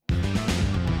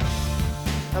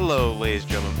Hello, ladies,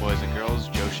 gentlemen, boys, and girls,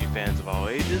 Joshi fans of all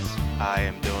ages. I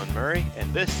am Dylan Murray,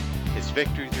 and this is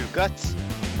Victory Through Guts,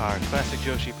 our classic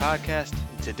Joshi podcast.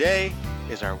 And today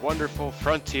is our wonderful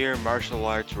Frontier Martial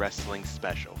Arts Wrestling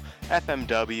Special.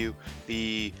 FMW,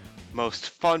 the most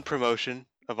fun promotion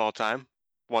of all time.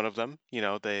 One of them.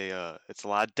 It's a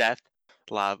lot of death,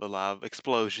 a lot of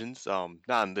explosions. Not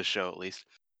on this show at least.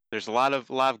 There's a lot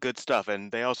of good stuff,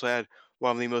 and they also had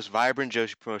one of the most vibrant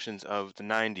Joshi promotions of the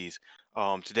 '90s.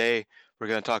 Today we're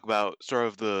going to talk about sort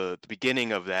of the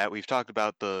beginning of that. We've talked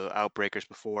about the Outbreakers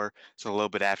before, so a little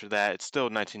bit after that. It's still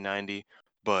 1990,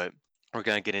 but we're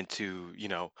going to get into,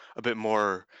 a bit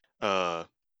more uh,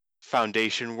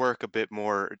 foundation work, a bit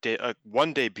more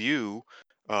one debut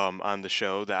on the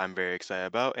show that I'm very excited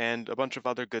about, and a bunch of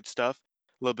other good stuff,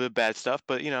 a little bit of bad stuff,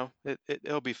 but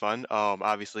it'll be fun.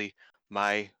 Obviously,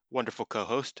 my wonderful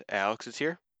co-host Alex is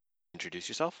here. Introduce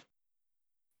yourself.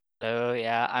 Hello,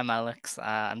 yeah, I'm Alex.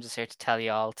 I'm just here to tell you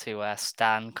all to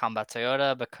stan Combat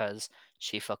Toyota because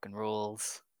she fucking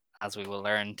rules, as we will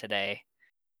learn today.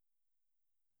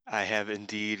 I have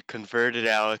indeed converted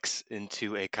Alex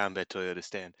into a Combat Toyota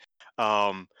stand.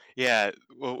 Um, yeah,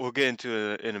 we'll get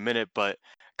into it in a minute, but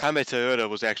Combat Toyota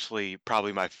was actually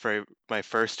probably my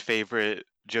first favorite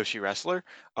Joshi wrestler.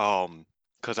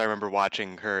 Because I remember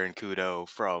watching her and Kudo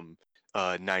from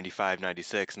 95,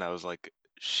 96, and I was like,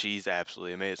 she's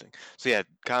absolutely amazing. So yeah,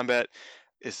 Combat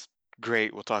is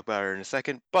great. We'll talk about her in a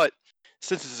second. But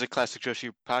since this is a classic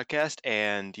Joshi podcast,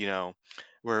 and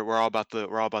we're all about the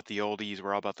oldies,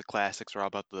 we're all about the classics, we're all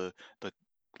about the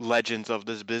legends of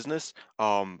this business.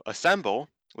 Assemble,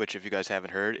 which if you guys haven't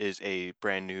heard, is a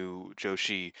brand new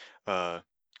Joshi.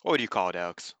 What do you call it,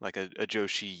 Alex? Like a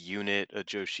Joshi unit, a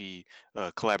Joshi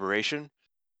collaboration.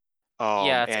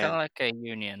 Yeah, it's kind And of like a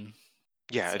union,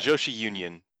 I'd yeah, a say. Joshi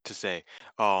union to say.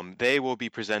 They will be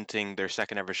presenting their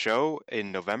second ever show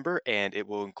in November, and it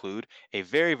will include a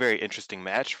very, very interesting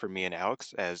match for me and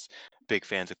Alex as big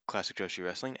fans of classic Joshi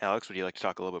wrestling. Alex, would you like to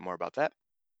talk a little bit more about that?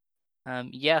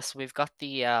 Yes, we've got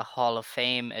the Hall of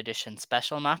Fame edition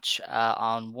special match.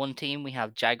 On one team, we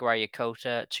have Jaguar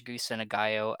Yokota, Chigusa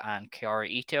Nagayo, and Kaoru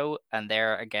Ito, and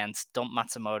they're against Dump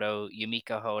Matsumoto,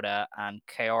 Yumiko Hoda, and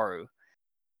Kaoru.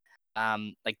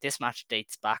 Like this match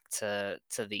dates back to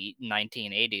the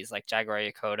 1980s. Like Jaguar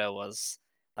Yokota was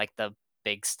like the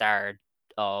big star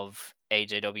of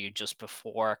AJW just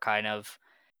before kind of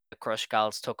the Crush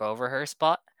Gals took over her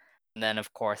spot. And then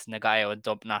of course Nagayo and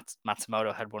Dump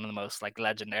Matsumoto had one of the most like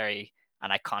legendary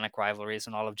and iconic rivalries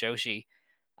in all of Joshi.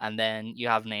 And then you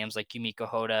have names like Yumiko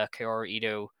Hoda, Kaoru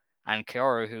Ito, and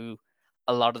Kaoru, who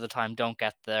a lot of the time don't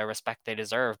get the respect they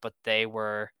deserve, but they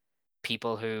were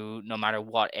people who, no matter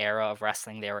what era of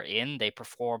wrestling they were in, they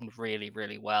performed really,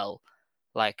 really well.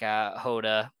 Like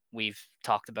Hoda, we've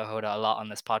talked about Hoda a lot on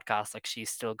this podcast. Like she's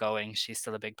still going, she's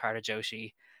still a big part of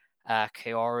Joshi.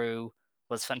 Kaoru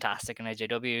was fantastic in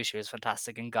AJW. She was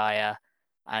fantastic in Gaia,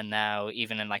 and now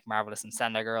even in like Marvelous and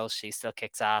Sender Girls, she still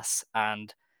kicks ass.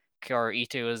 And Kaoru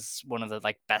Ito is one of the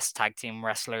like best tag team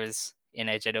wrestlers in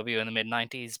AJW in the mid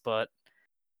 90s, but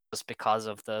just because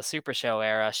of the Super Show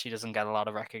era, she doesn't get a lot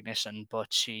of recognition,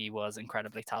 but she was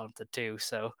incredibly talented too.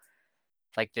 So,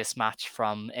 like this match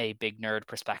from a big nerd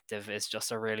perspective is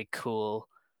just a really cool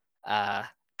uh,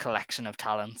 collection of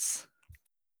talents.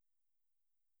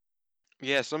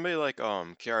 Yeah, somebody like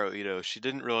Kiara Ito, she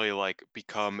didn't really like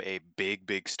become a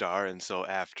big star until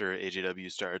after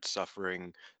AJW started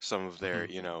suffering some of their,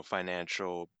 Mhm.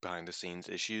 financial behind the scenes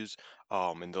issues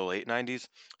in the late '90s.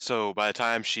 So by the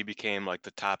time she became like the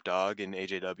top dog in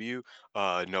AJW,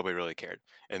 nobody really cared.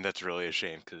 And that's really a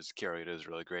shame because Kiara Ito is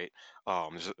really great.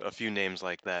 There's a few names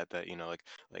like that,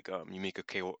 like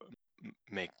Yumika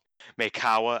Make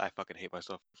Maekawa. I fucking hate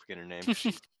myself for forgetting her name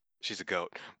because she's a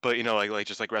goat. But like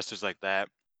just like wrestlers like that,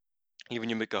 even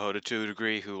Yumika Hoda to a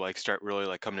degree, who like start really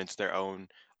like coming into their own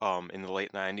in the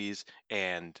late '90s,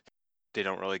 and they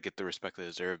don't really get the respect they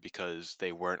deserve because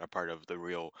they weren't a part of the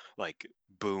real like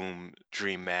boom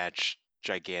dream match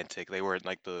gigantic. They weren't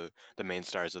like the main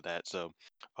stars of that. So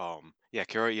yeah,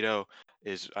 Kira Ito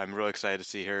is I'm really excited to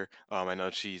see her. I know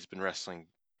she's been wrestling.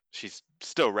 She's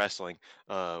still wrestling,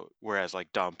 whereas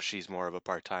like Dump, she's more of a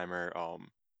part timer.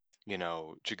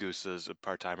 Chigusa's a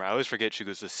part timer. I always forget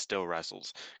Chigusa still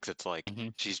wrestles because it's like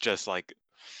Mhm. she's just like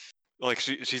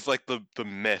she's like the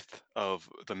myth of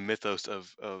the mythos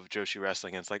of Joshi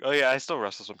wrestling. And it's like, oh yeah, I still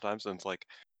wrestle sometimes, and it's like,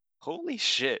 holy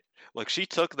shit! Like she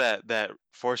took that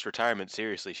forced retirement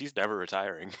seriously. She's never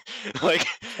retiring. like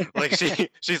like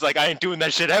she's like, I ain't doing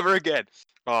that shit ever again.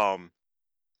 Um,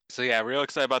 So yeah, real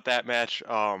excited about that match.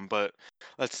 But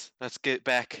let's get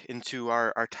back into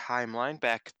our timeline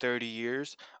back 30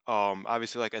 years.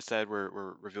 Obviously, like I said,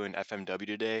 we're reviewing FMW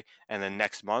today, and then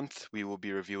next month we will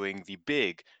be reviewing the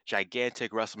big,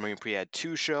 gigantic WrestleMania Pre-Ad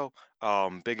 2 show.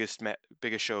 Biggest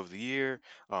show of the year.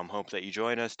 Hope that you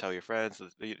join us. Tell your friends.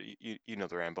 You know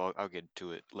the ramble. I'll get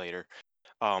to it later.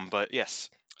 But yes,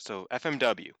 so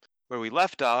FMW, where we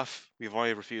left off, we've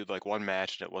only reviewed like one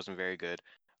match and it wasn't very good.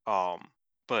 Um,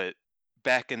 but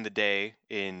back in the day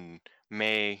in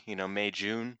May, May,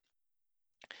 June,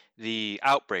 the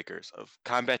outbreakers of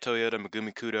Combat Toyota,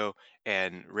 Megumi Kudo,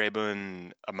 and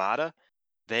Rebun Amada,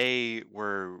 they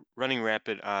were running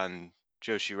rapid on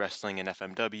Joshi Wrestling and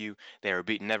FMW. They were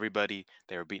beating everybody.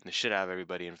 They were beating the shit out of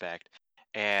everybody, in fact.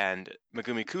 And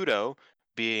Megumi Kudo,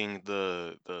 being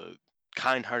the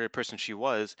kind-hearted person she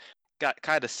was, got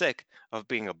kind of sick of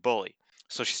being a bully.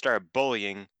 So she started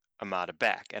bullying Amada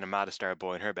back, and Amada started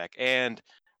bullying her back. And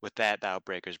with that, the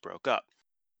Outbreakers broke up.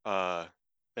 Uh,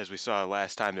 as we saw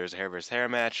last time, there was a hair versus hair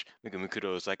match. Megumi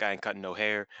Kudo was like, I ain't cutting no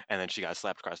hair, and then she got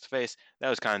slapped across the face. That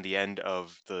was kind of the end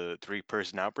of the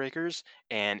three-person Outbreakers,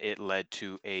 and it led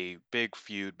to a big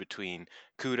feud between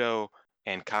Kudo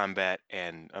and Combat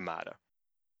and Amada.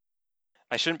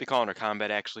 I shouldn't be calling her Combat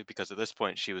actually, because at this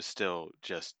point she was still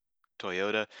just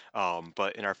Toyota.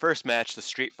 But in our first match, the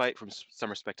street fight from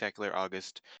Summer Spectacular,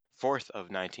 August 4th of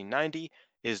 1990,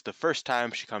 is the first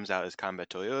time she comes out as Combat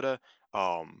Toyota.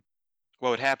 What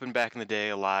would happen back in the day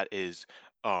a lot is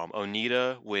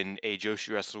Onita, when a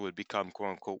Joshi wrestler would become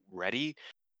quote unquote ready,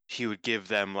 he would give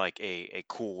them like a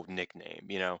cool nickname,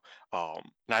 And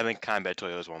I think Combat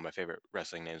Toyo is one of my favorite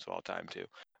wrestling names of all time too.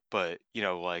 But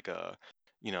like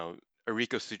you know,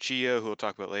 Ariko Tsuchiya, who we'll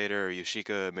talk about later, or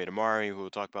Yoshika Midamari, who we'll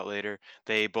talk about later,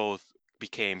 they both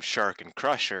became Shark and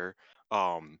Crusher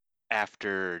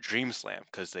after Dream Slam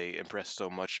because they impressed so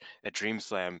much at Dream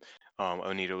Slam.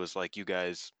 Onita was like, you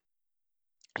guys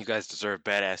deserve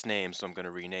badass names, so I'm going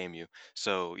to rename you.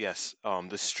 So yes,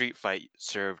 the street fight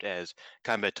served as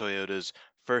Combat Toyota's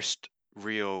first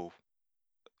real,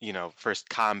 first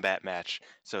combat match,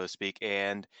 so to speak,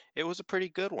 and it was a pretty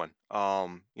good one.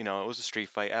 It was a street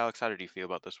fight. Alex, how did you feel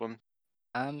about this one?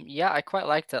 Yeah, I quite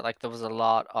liked it. Like there was a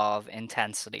lot of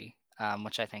intensity,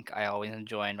 which I think I always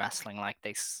enjoy in wrestling. Like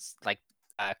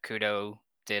Kudo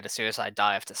did a suicide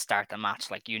dive to start the match.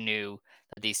 Like you knew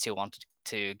that these two wanted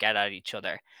to get at each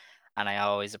other, and I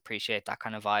always appreciate that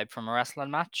kind of vibe from a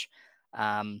wrestling match.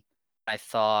 Um, I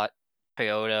thought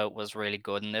Toyota was really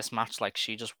good in this match. Like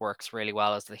she just works really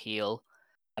well as the heel,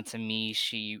 and to me,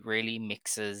 she really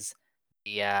mixes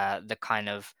the kind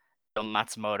of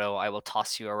Matsumoto, I will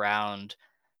toss you around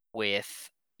with,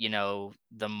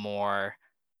 the more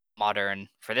modern,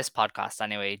 for this podcast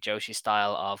anyway, Joshi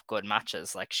style of good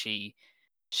matches. Like she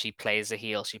plays the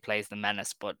heel, she plays the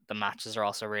menace, but the matches are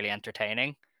also really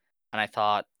entertaining. And I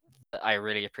thought I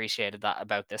really appreciated that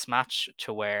about this match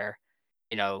to where,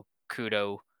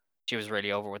 Kudo, she was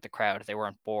really over with the crowd. They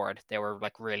weren't bored. They were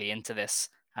like really into this.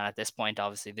 And at this point,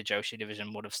 obviously, the Joshi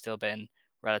division would have still been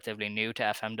relatively new to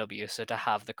FMW. So to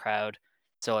have the crowd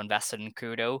so invested in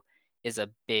Kudo is a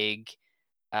big,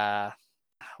 uh,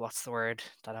 what's the word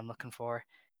that I'm looking for?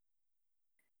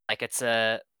 Like it's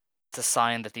a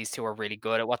sign that these two are really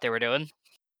good at what they were doing.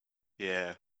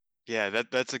 Yeah, yeah,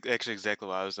 that's actually exactly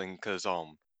what I was thinking. Because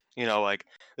like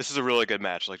this is a really good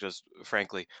match, like just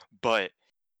frankly, but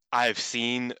I've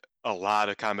seen a lot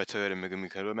of Combat Toyota and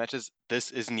Megumi Kudo matches.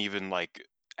 This isn't even like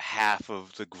half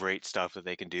of the great stuff that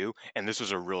they can do, and this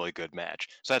was a really good match.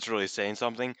 So that's really saying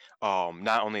something.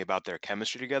 Not only about their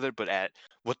chemistry together, but at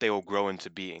what they will grow into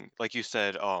being. Like you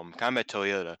said, Combat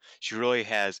Toyota, she really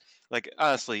has like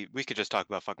honestly, we could just talk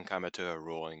about fucking Combat Toyota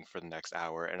ruling for the next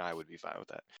hour, and I would be fine with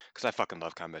that because I fucking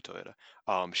love Combat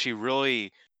Toyota. She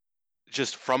really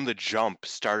just from the jump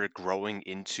started growing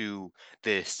into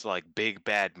this like big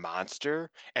bad monster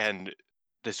and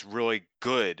this really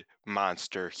good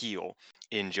monster heel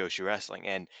in Joshi Wrestling.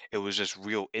 And it was just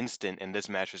real instant. And this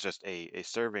match was just a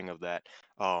serving of that.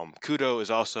 Kudo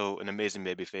is also an amazing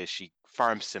babyface. She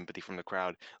farms sympathy from the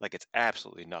crowd like it's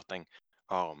absolutely nothing.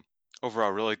 Um,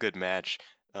 Overall, really good match.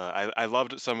 I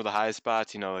loved some of the high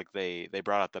spots. Like they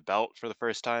brought out the belt for the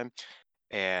first time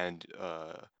and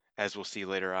as we'll see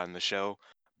later on in the show,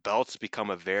 belts become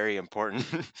a very important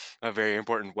a very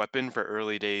important weapon for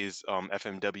early days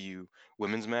FMW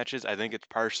women's matches. I think it's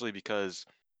partially because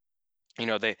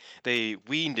they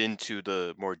weaned into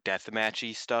the more death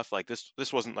matchy stuff. Like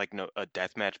this wasn't like no a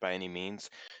death match by any means,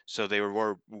 so they were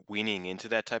more weaning into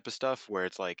that type of stuff where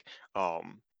it's like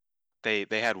um they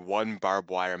had one barbed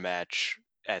wire match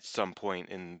at some point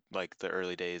in like the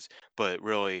early days, but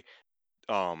really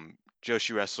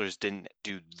Joshi wrestlers didn't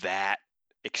do that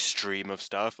extreme of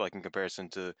stuff, like in comparison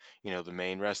to the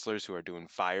main wrestlers who are doing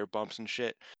fire bumps and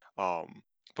shit.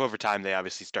 But over time, they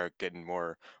obviously start getting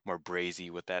more brazy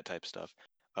with that type of stuff.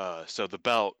 So the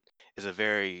belt is a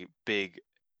very big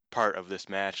part of this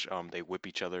match. They whip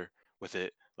each other with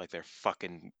it like they're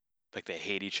fucking like they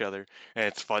hate each other, and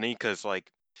it's funny because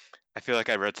like I feel like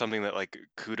I read something that like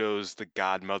Kudo's the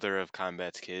godmother of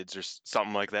Combat's kids or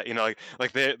something like that.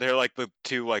 Like they're like the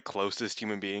two like closest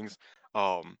human beings.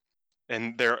 Um,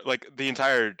 and they're like the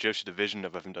entire Joshi division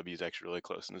of FMW is actually really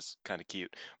close and it's kind of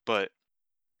cute. But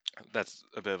that's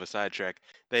a bit of a sidetrack.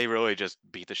 They really just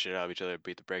beat the shit out of each other,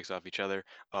 beat the brakes off each other.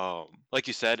 Like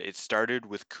you said, it started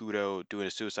with Kudo doing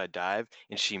a suicide dive,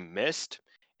 and she missed,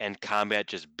 and Combat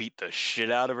just beat the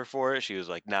shit out of her for it. She was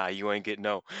like, "Nah, you ain't getting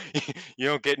no, you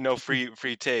don't get no free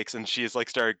takes," and she's like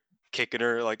started kicking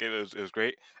her like it was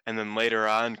great. And then later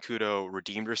on, Kudo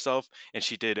redeemed herself, and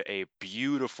she did a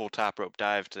beautiful top rope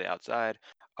dive to the outside.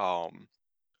 Um,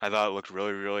 I thought it looked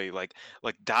really, really like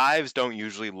dives don't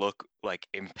usually look like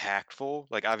impactful.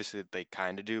 Like obviously they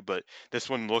kind of do, but this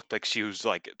one looked like she was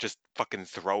like just fucking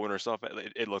throwing herself.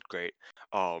 It looked great.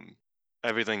 Um,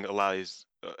 everything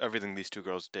these two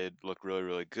girls did looked really,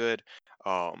 really good.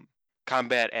 Um,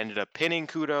 Combat ended up pinning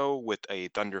Kudo with a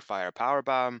Thunderfire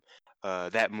powerbomb.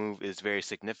 That move is very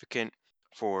significant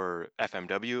for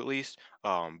FMW at least.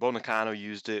 Bo Nakano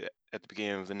used it at the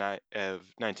beginning of the night of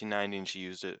 1990, and she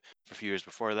used it for a few years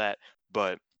before that.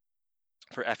 But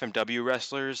for FMW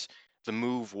wrestlers, the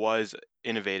move was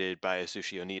innovated by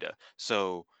Asushi Onita.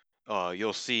 So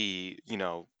you'll see,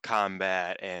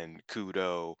 Combat and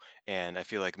Kudo, and I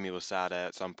feel like Miwasada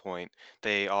at some point.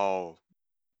 They all,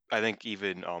 I think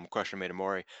even Crusher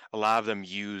Metamori, a lot of them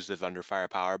use the Thunderfire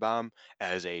Powerbomb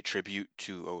as a tribute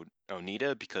to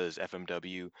Onita because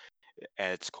FMW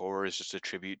at its core is just a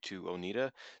tribute to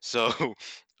Onita. So,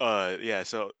 yeah,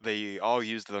 so they all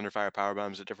used the Thunderfire power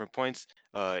bombs at different points.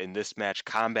 In this match,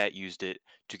 Combat used it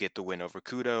to get the win over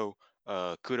Kudo.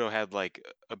 Kudo had like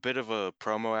a bit of a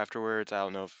promo afterwards. I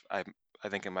don't know if I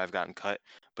think it might have gotten cut,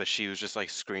 but she was just like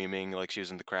screaming like she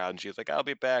was in the crowd and she was like, "I'll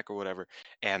be back" or whatever.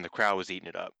 And the crowd was eating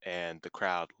it up, and the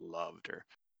crowd loved her.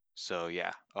 So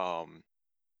yeah,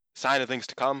 sign of things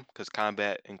to come because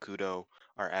Combat and Kudo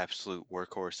are absolute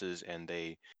workhorses and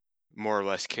they more or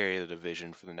less carry the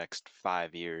division for the next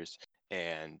 5 years.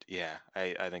 And yeah,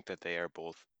 I think that they are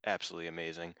both absolutely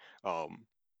amazing.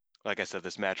 Like I said,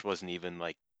 this match wasn't even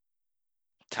like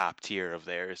top tier of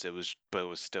theirs. But it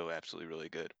was still absolutely really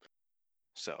good.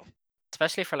 So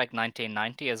Especially for like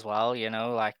 1990 as well,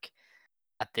 like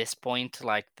at this point,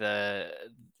 like the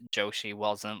Joshi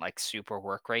wasn't like super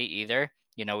work rate either.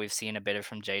 We've seen a bit of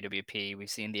from JWP, we've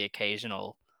seen the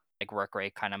occasional like work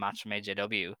rate kind of match from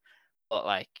AJW, but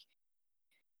like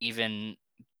even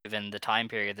given the time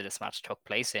period that this match took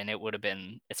place in,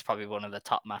 it's probably one of the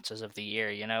top matches of the year.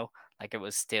 Like it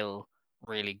was still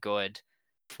really good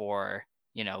for,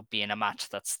 being a match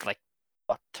that's like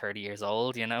what, 30 years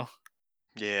old.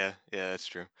 yeah, that's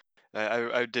true.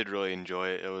 I did really enjoy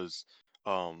it.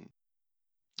 Um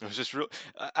it was just real.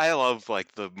 I love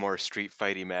like the more street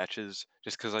fighty matches,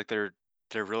 just because like they're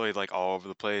really like all over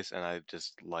the place, and I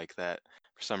just like that.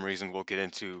 For some reason, we'll get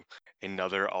into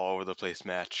another all over the place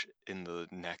match in the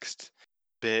next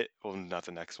bit. Well, not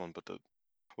the next one, but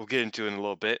we'll get into it in a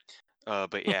little bit.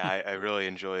 But yeah, I really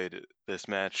enjoyed this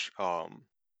match.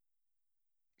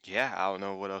 Yeah, I don't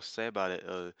know what else to say about it.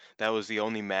 That was the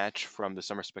only match from the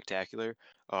Summer Spectacular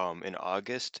in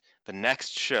August. The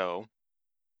next show,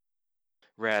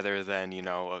 rather than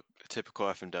a typical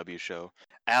FMW show,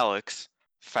 Alex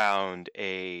found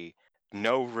a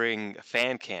no ring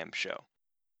fan cam show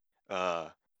uh,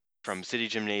 from City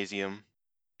Gymnasium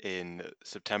in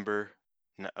September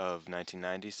of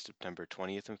 1990, September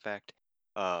 20th, in fact.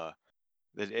 Uh,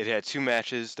 it had two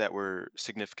matches that were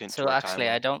significant to So our actually,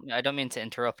 I timeline. don't I don't mean to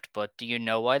interrupt, but do you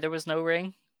know why there was no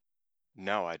ring?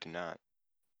 No, I do not.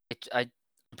 I'm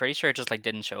pretty sure it just like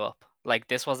didn't show up. Like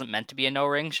this wasn't meant to be a no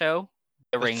ring show.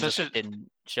 The That's ring such just a didn't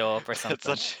show up or that's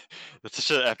something. such that's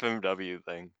such an FMW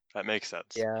thing. That makes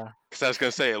sense. Yeah. Because I was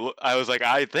gonna say, I was like,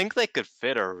 I think they could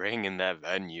fit a ring in that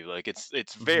venue. Like it's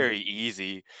hmm very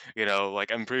easy.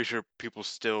 Like I'm pretty sure people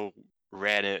still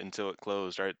ran it until it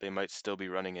closed. Right? They might still be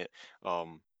running it.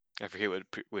 I forget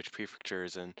which prefecture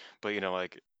is in, but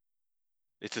like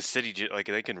it's a city. Like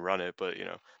they can run it, but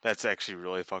that's actually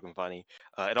really fucking funny.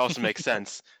 It also makes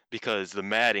sense because the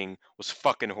matting was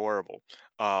fucking horrible.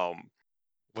 Um,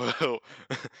 well,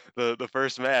 the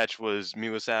first match was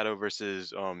Miwasato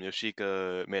versus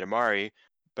Yoshika Metamari,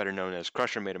 better known as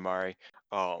Crusher Metamari.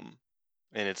 Um,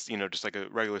 and it's just like a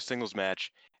regular singles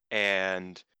match.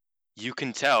 and you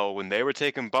can tell when they were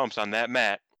taking bumps on that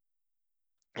mat,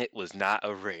 it was not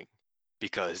a ring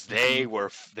because Hmm.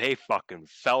 they fucking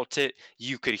felt it.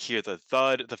 You could hear the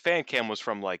thud. The fan cam was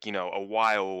from like, a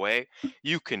while away.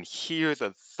 You can hear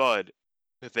the thud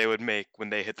that they would make when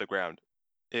they hit the ground.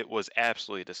 It was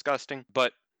absolutely disgusting,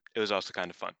 but it was also kind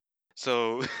of fun.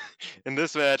 So in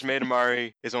this match, Maida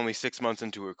Mari is only 6 months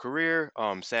into her career.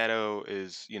 Sato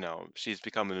is, she's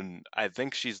becoming, I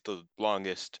think she's the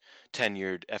longest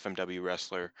tenured FMW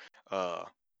wrestler, uh,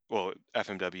 well,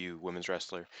 FMW women's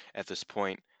wrestler at this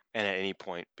point, and at any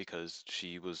point because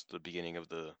she was the beginning of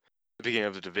the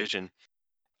division.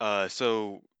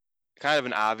 So kind of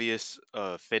an obvious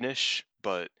finish,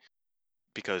 but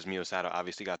because Mio Sato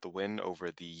obviously got the win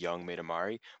over the young Maida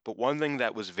Mari. But one thing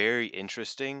that was very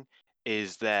interesting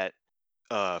is that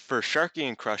for Sharky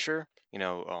and Crusher,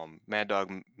 Mad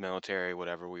Dog Military,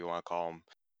 whatever we want to call them,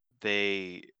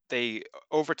 they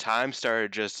over time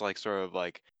started just like sort of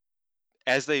like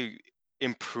as they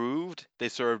improved, they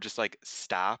sort of just like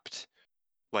stopped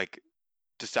like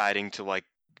deciding to like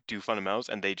do fundamentals,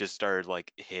 and they just started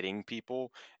like hitting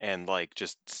people and like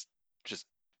just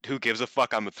who gives a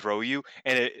fuck, I'm gonna throw you,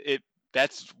 and it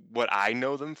that's what I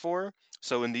know them for.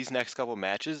 So in these next couple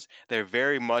matches, they're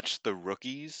very much the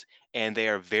rookies, and they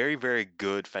are very very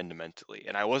good fundamentally,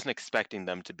 and I wasn't expecting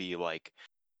them to be like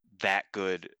that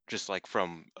good just like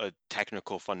from a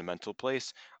technical fundamental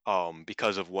place,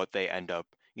 because of what they end up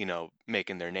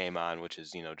making their name on, which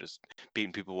is just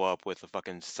beating people up with a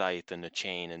fucking scythe and a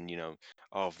chain and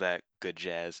all of that good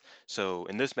jazz. So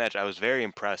in this match I was very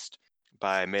impressed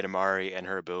by Midamari and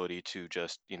her ability to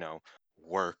just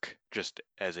work just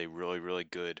as a really really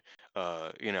good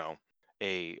a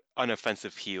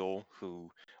unoffensive heel who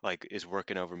like is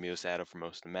working over Miyosato for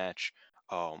most of the match.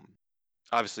 um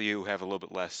Obviously you have a little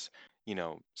bit less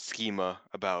schema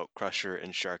about Crusher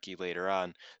and Sharky later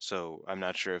on, so I'm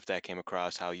not sure if that came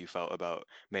across how you felt about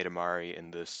Maidamari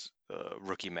in this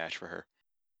rookie match for her.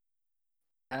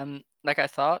 Like I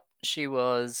thought she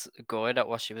was good at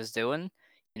what she was doing.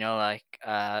 Like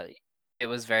it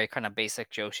was very kind of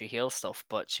basic Joshi heel stuff,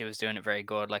 but she was doing it very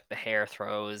good, like the hair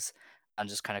throws and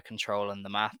just kind of controlling the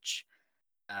match.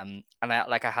 And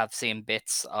I have seen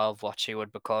bits of what she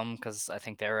would become because I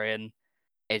think they were in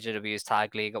AJW's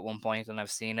tag league at one point, and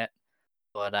I've seen it.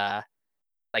 But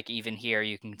like even here,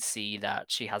 you can see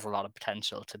that she has a lot of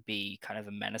potential to be kind of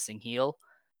a menacing heel.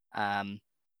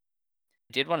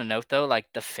 I did want to note though,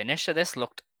 like the finish of this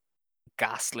looked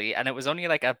ghastly, and it was only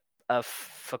like a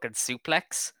fucking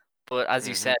suplex. But as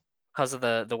you Hmm. said, because of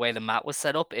the way the mat was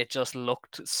set up, it just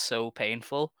looked so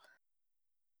painful.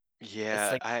 It's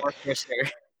Yeah, like I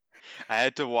torture. I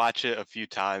had to watch it a few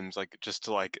times like just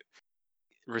to like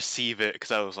receive it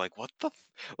because I was like, what the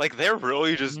like they're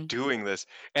really just Mhm. doing this.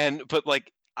 And but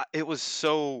like it was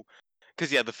so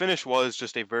because yeah, the finish was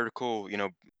just a vertical,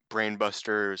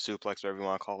 brainbuster suplex, whatever you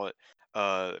want to call it.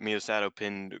 Miyasato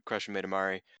pinned Crusher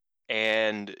Midamari,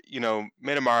 and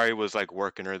Midamari was like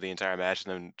working her the entire match,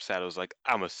 and then Sato was like,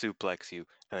 "I'm a suplex you,"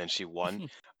 and then she won.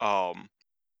 Um,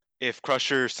 if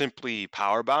Crusher simply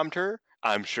power bombed her,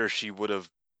 I'm sure she would have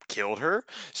killed her.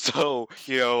 So,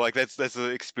 like that's the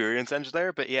experience engine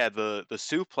there. But yeah, the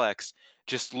suplex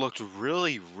just looked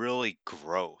really, really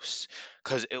gross.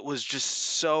 Cause it was just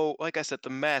so like I said, the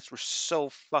mats were so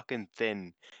fucking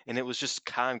thin and it was just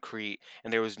concrete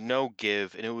and there was no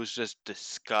give and it was just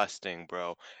disgusting,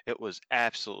 bro. It was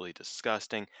absolutely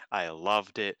disgusting. I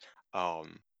loved it.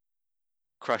 Um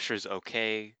Crusher's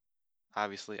okay,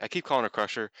 obviously. I keep calling her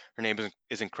Crusher. Her name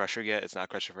isn't Crusher yet. It's not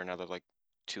Crusher for another like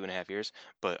 2.5 years,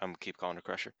 but I'm gonna keep calling her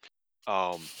Crusher.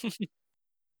 Um,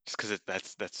 just because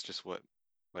that's just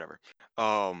whatever.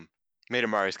 Um,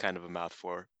 Maidamari is kind of a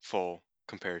mouthful full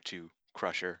compared to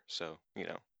Crusher, so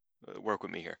work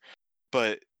with me here.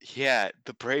 But yeah,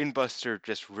 the Brain Buster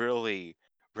just really,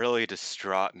 really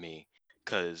distraught me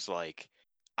because like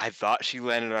I thought she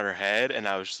landed on her head, and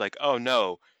I was just like, oh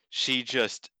no, she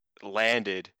just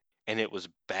landed and it was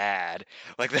bad.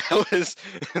 Like that was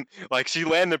like she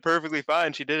landed perfectly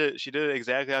fine. She did it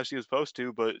exactly how she was supposed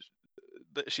to, but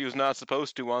she was not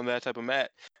supposed to on that type of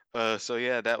mat. So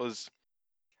yeah, that was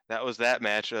that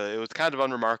match. It was kind of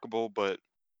unremarkable, but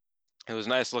it was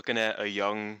nice looking at a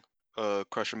young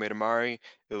Crusher Midamari.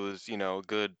 It was,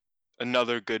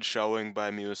 another good showing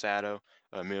by Miyasato.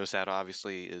 Miyasato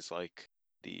obviously is like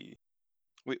the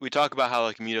we talk about how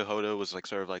like Mito Hodo was like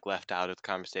sort of like left out of the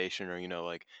conversation, or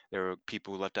like there were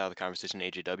people who left out of the conversation in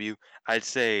AJW. I'd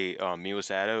say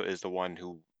Miyasato is the one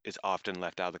who is often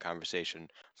left out of the conversation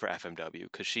for FMW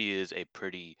because she is a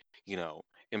pretty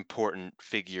important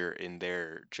figure in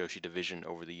their Joshi division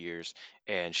over the years,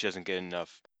 and she doesn't get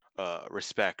enough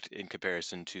respect in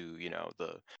comparison to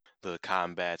the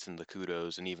combats and the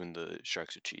kudos and even the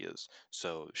sharks Uchiyas.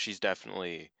 So she's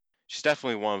definitely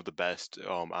one of the best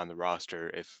on the roster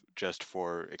if just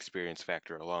for experience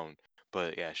factor alone.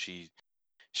 But yeah,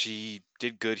 she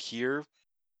did good here,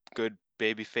 good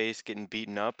baby face getting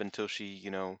beaten up until she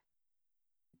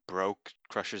broke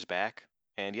Crusher's back,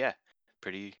 and yeah,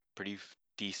 pretty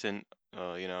decent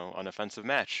unoffensive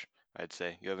match, I'd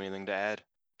say. You have anything to add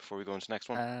before we go into the next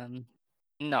one?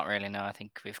 Not really. No, I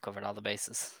think we've covered all the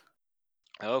bases.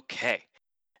 Okay,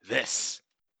 this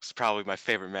was probably my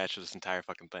favorite match of this entire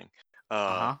fucking thing. Uh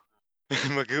Uh, huh.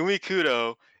 Megumi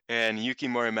Kudo and Yuki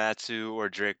Morimatsu, or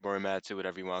Drake Morimatsu,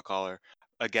 whatever you want to call her,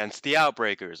 against the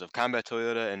Outbreakers of Combat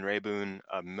Toyota and Reibun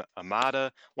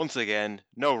Amada. Once again,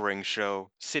 no ring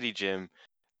show, City Gym,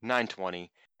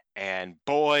 920. And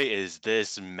boy, is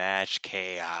this match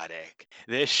chaotic.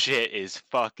 This shit is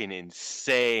fucking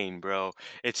insane, bro.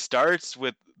 It starts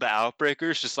with the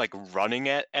Outbreakers just like running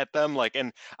at them, like,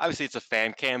 and obviously it's a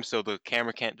fan cam, so the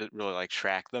camera can't really like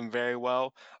track them very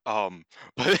well.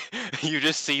 But you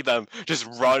just see them just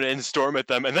run and storm at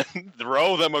them and then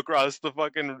throw them across the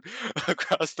fucking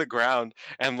across the ground.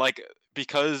 And like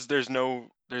because there's no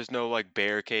like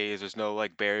barricades, there's no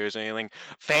like barriers or anything,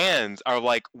 fans are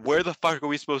like, where the fuck are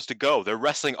we supposed to go? They're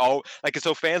wrestling all like,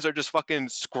 so fans are just fucking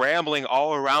scrambling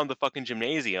all around the fucking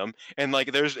gymnasium, and like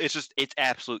it's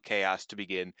absolute chaos to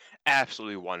begin.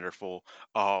 Absolutely wonderful.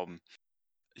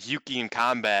 Yuki and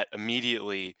Combat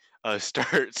immediately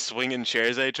start swinging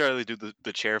chairs at each other. They do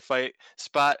the chair fight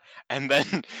spot, and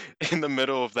then in the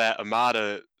middle of that,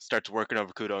 Amada starts working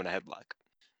over Kudo in a headlock.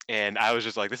 And I was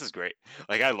just like, this is great.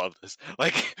 Like, I love this.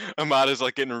 Like, Amada's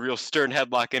like getting a real stern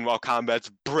headlock in while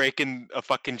Combat's breaking a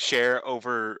fucking chair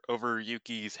over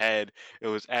Yuki's head. It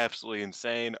was absolutely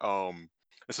insane.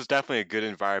 This was definitely a good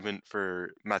environment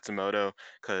for Matsumoto,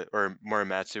 or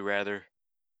Morimatsu rather.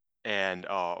 And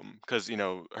because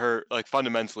her, like,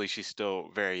 fundamentally she's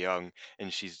still very young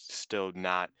and she's still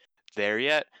not there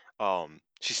yet.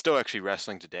 She's still actually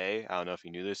wrestling today. I don't know if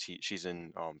you knew this. She's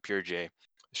in Pure J.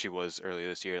 She was earlier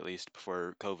this year, at least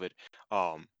before COVID.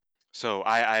 Um, so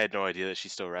I had no idea that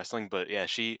she's still wrestling, but yeah,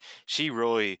 she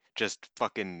really just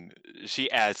fucking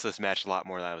she adds to this match a lot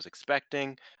more than I was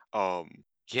expecting. Um,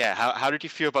 yeah, how did you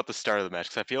feel about the start of the match?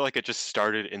 Because I feel like it just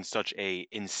started in such a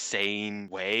insane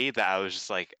way that I was just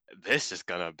like, this is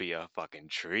gonna be a fucking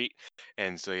treat.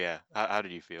 And so yeah, how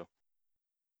did you feel?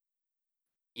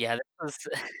 Yeah, this was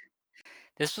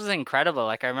this was incredible.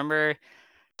 Like I remember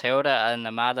Toyota and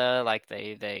Amada, like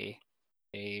they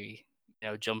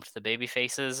jumped the baby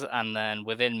faces, and then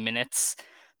within minutes,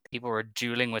 people were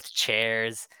dueling with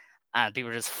chairs, and people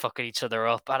were just fucking each other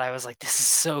up. And I was like, this is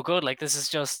so good. Like this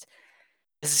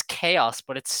is chaos,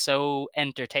 but it's so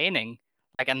entertaining.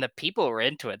 Like, and the people were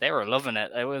into it. They were loving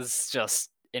it. It was just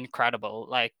incredible.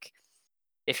 Like,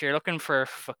 if you're looking for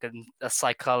fucking a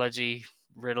psychology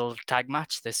riddle tag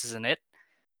match, this isn't it.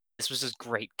 This was just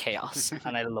great chaos,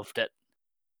 and I loved it.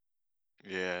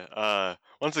 Yeah.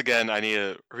 Once again, I need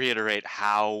to reiterate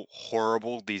how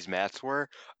horrible these mats were.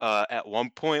 At one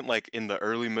point, like in the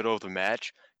early middle of the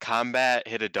match, Combat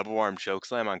hit a double arm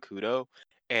chokeslam on Kudo,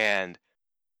 and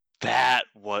that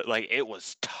was like, it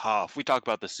was tough. We talked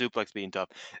about the suplex being tough.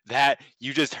 That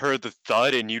you just heard the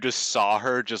thud and you just saw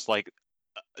her just like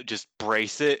just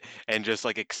brace it and just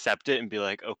like accept it and be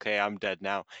like, okay, I'm dead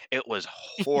now. It was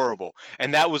horrible.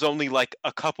 And that was only like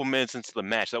a couple minutes into the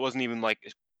match. That wasn't even like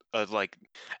like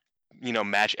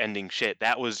match ending shit.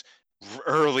 That was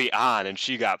early on, and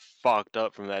she got fucked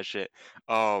up from that shit.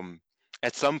 Um,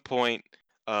 at some point,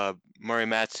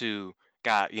 Morimatsu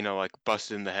got like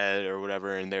busted in the head or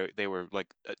whatever, and they were like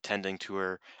attending to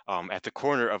her at the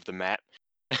corner of the mat.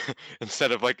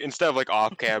 Instead of like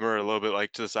off camera or a little bit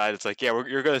like to the side, it's like, yeah,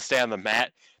 you're gonna stay on the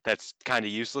mat. That's kind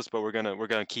of useless, but we're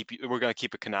gonna keep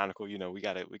it canonical. We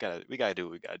gotta do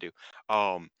what we gotta do.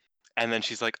 Um, and then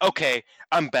she's like, okay,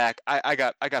 I'm back. I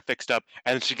got fixed up,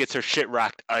 and then she gets her shit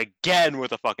rocked again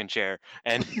with a fucking chair,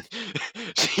 and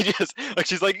she just like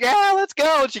she's like, yeah, let's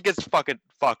go. And she gets fucking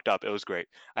fucked up. It was great.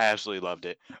 I absolutely loved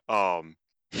it. Um,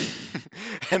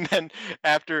 and then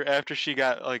after she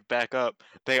got like back up,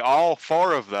 they all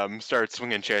four of them started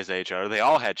swinging chairs at each other. They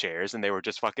all had chairs, and they were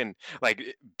just fucking like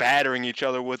battering each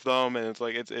other with them, and it's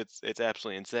like it's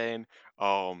absolutely insane.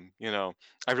 I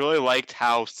really liked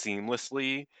how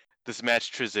seamlessly this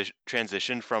match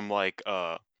transitioned from like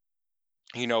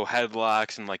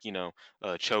headlocks and like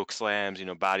choke slams,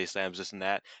 body slams, this and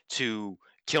that, to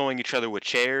killing each other with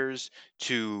chairs,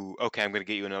 to, okay, I'm gonna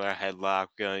get you another headlock,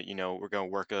 we're gonna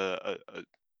work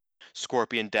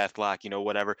scorpion deathlock,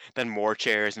 whatever, then more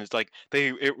chairs, and it's like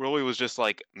it really was just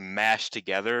like mashed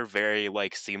together very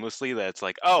like seamlessly. That it's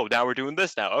like, oh, now we're doing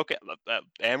this now, okay,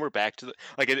 and we're back to the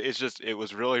like it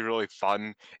was really really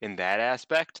fun in that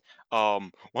aspect.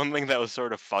 One thing that was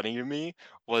sort of funny to me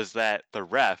was that the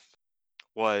ref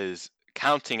was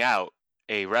counting out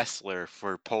a wrestler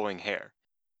for pulling hair.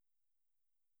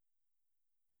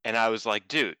 And I was like,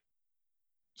 dude,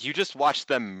 you just watched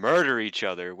them murder each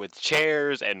other with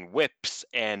chairs and whips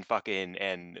and fucking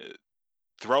and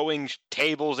throwing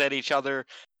tables at each other,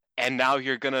 and now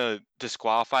you're gonna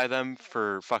disqualify them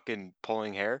for fucking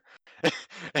pulling hair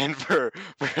and for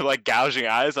like gouging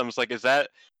eyes. I'm just like, is that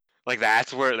like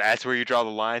that's where you draw the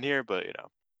line here? But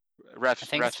I refs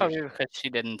think it's refs are probably because she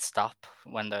didn't stop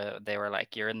when they were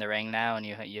like, "You're in the ring now," and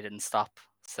you didn't stop.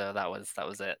 So that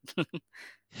was it.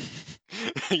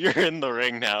 You're in the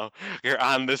ring now. You're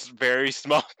on this very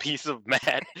small piece of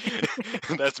mat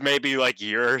that's maybe like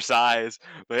your size.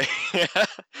 But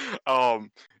yeah,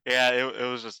 yeah, it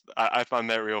was just I found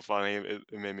that real funny. It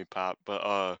made me pop.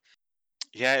 But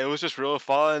yeah, it was just real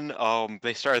fun.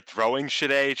 They started throwing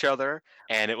shit at each other,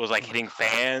 and it was like Oh my hitting God.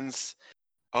 fans.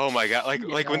 Oh my god!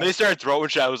 Like when Yeah. they started throwing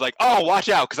shit, I was like, "Oh, watch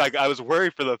out!" Because I was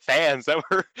worried for the fans that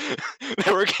were that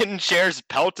were getting chairs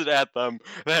pelted at them.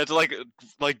 They had to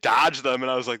like dodge them, and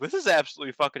I was like, "This is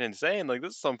absolutely fucking insane! Like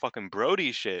this is some fucking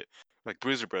Brody shit, like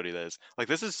Bruiser Brody. That is like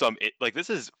this is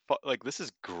like this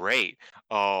is great."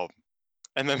 Um,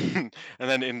 and then and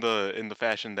then in the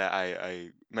fashion that I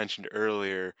mentioned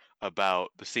earlier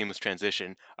about the seamless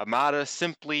transition, Amada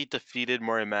simply defeated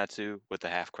Morimatsu with a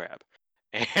half crab,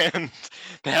 and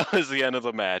that was the end of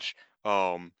the match.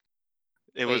 Um,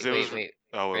 Wait, it wait, was wait.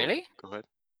 oh, Really? go ahead.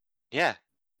 Yeah,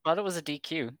 Thought it was a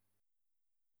DQ.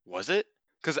 was it?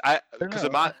 Because I don't because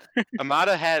know.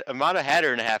 Amada had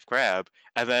her in a half crab,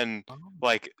 and then Oh.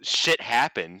 like shit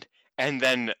happened, and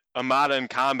then Amada and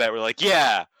Combat were like,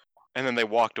 yeah, and then they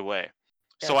walked away.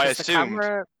 Yeah, So I because assumed,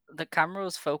 the camera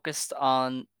was focused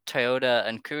on Toyota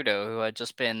and Kudo, who had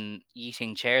just been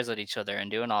eating chairs at each other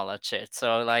and doing all that shit.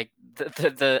 So like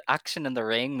the action in the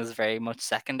ring was very much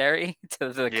secondary to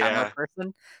the camera yeah,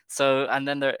 person. So and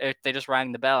then they just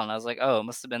rang the bell, and I was like, oh, it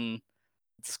must have been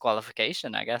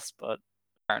disqualification, I guess, but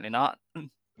apparently not.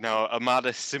 no,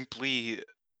 Amada simply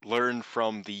learned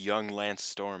from the young Lance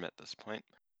Storm at this point,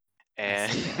 I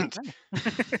see. and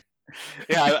Okay.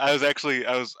 yeah, I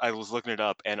was looking it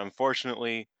up, and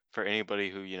unfortunately for anybody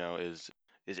who is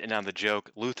in on the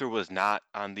joke, Luther was not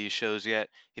on these shows yet.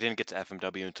 He didn't get to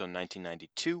FMW until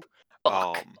 1992. Fuck.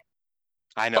 Um,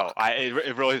 I know. Fuck.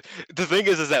 It really the thing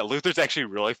is that Luther's actually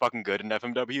really fucking good in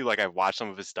FMW. Like I've watched some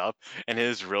of his stuff and it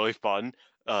is really fun.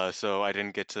 So I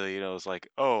didn't get to, it's like,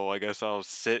 oh, I guess I'll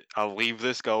leave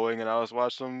this going and I'll just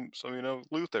watch some,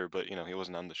 Luther, but he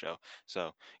wasn't on the show.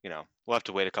 So, we'll have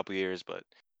to wait a couple years, but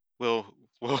we'll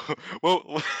we'll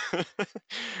we'll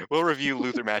we'll review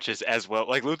Luther matches as well.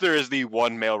 Like Luther is the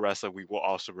one male wrestler we will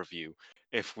also review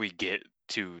if we get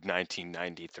to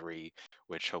 1993,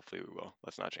 which hopefully we will.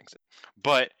 Let's not jinx it.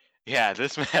 But yeah,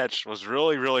 this match was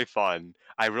really really fun.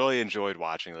 I really enjoyed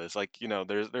watching this. Like,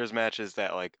 there's matches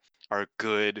that like are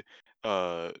good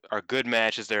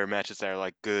matches. There are matches that are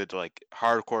like good like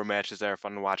hardcore matches that are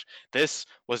fun to watch. This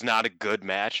was not a good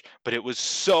match, but it was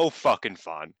so fucking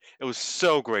fun. It was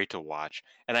so great to watch,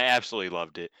 and I absolutely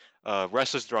loved it.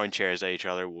 Wrestlers throwing chairs at each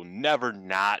other will never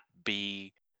not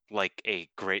be like a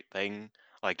great thing.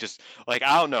 Like just like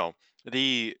I don't know,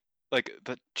 the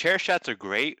chair shots are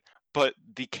great, but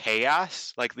the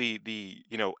chaos, like the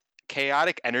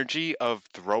chaotic energy of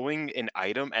throwing an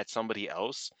item at somebody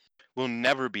else will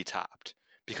never be topped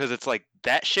because it's like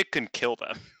that shit can kill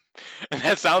them. And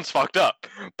that sounds fucked up,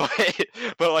 but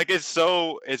like it's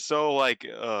so like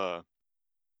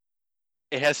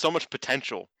it has so much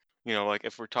potential. Like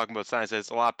if we're talking about science,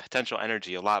 there's a lot of potential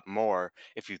energy, a lot more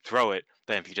if you throw it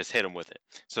than if you just hit them with it.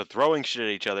 So throwing shit at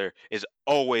each other is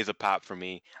always a pop for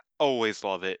me. Always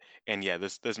love it. And yeah,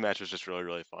 this match was just really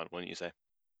really fun. Wouldn't you say?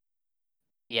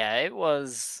 Yeah, it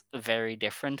was very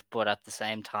different, but at the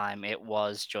same time, it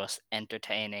was just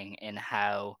entertaining in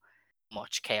how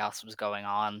much chaos was going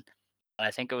on. And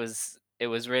I think it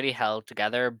was really held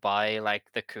together by like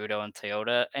the Kudo and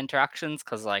Toyota interactions,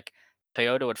 because like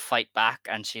Toyota would fight back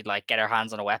and she'd like get her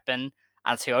hands on a weapon,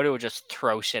 and Toyota would just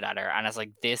throw shit at her, and it's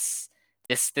like this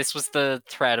was the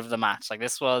thread of the match. Like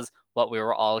this was what we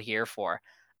were all here for,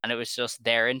 and it was just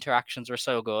their interactions were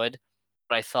so good.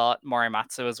 But I thought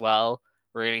Morimatsu as well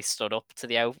really stood up to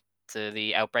the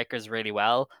Outbreakers really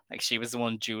well. Like she was the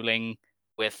one dueling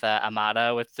with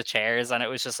Amada with the chairs, and it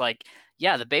was just like,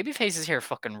 yeah, the baby faces here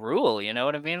fucking rule. You know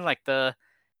what I mean? Like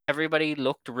everybody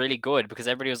looked really good because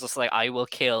everybody was just like, I will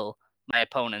kill my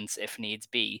opponents if needs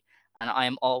be. And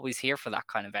I'm always here for that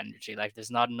kind of energy. Like,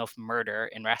 there's not enough murder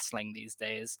in wrestling these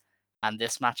days. And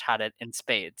this match had it in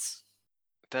spades.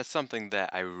 That's something that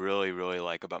I really, really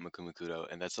like about Makumi Kudo,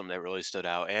 and that's something that really stood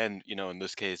out. And in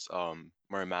this case,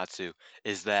 Morimatsu,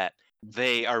 is that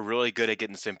they are really good at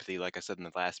getting sympathy, like I said in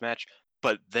the last match,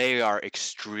 but they are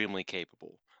extremely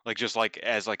capable. Like just like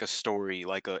as like a story,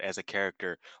 like as a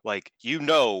character, like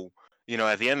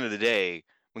at the end of the day,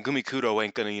 Megumi Kudo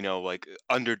ain't gonna, like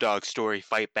underdog story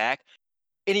fight back.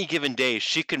 Any given day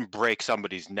she can break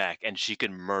somebody's neck and she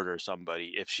can murder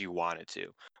somebody if she wanted to.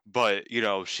 But,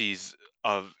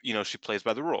 she plays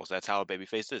by the rules. That's how a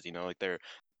babyface is, like they're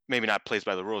maybe not plays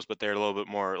by the rules, but they're a little bit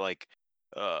more like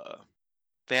uh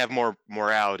they have more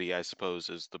morality, I suppose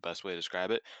is the best way to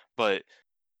describe it. But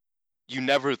you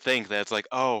never think that it's like,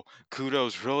 oh,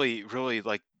 Kudo's really, really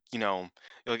like, you know,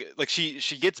 like she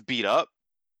gets beat up,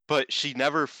 but she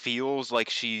never feels like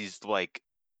she's like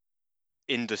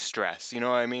in distress. You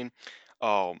know what I mean?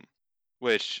 Um,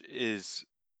 which is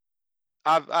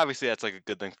obviously that's like a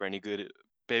good thing for any good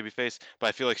babyface, but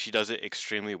I feel like she does it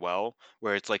extremely well.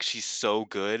 Where it's like she's so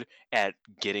good at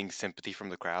getting sympathy from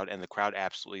the crowd, and the crowd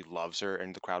absolutely loves her,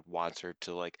 and the crowd wants her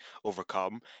to like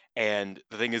overcome. And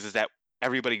the thing is that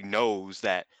everybody knows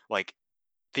that like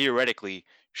theoretically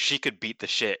she could beat the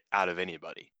shit out of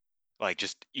anybody, like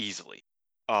just easily.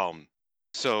 Um,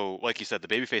 so like you said, the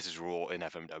babyfaces rule in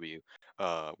FMW,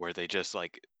 where they just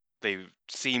like they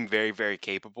seem very very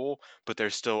capable, but they're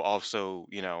still also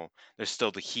there's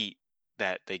still the heat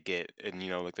that they get, and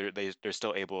like they're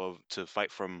still able to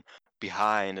fight from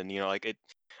behind, and like it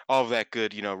all of that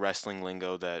good wrestling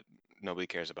lingo that nobody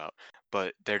cares about,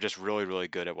 but they're just really really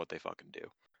good at what they fucking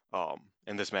do.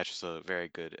 And this match is a very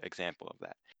good example of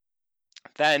that.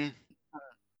 Then,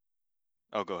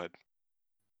 oh, go ahead.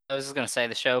 I was just gonna say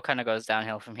the show kind of goes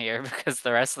downhill from here because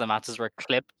the rest of the matches were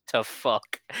clipped to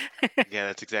fuck. Yeah,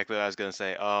 that's exactly what I was gonna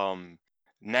say.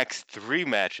 Next three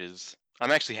matches,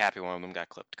 I'm actually happy one of them got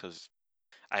clipped because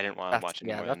I didn't want to That's watch any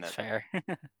yeah, more than that's that.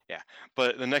 fair. Yeah,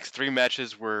 but the next three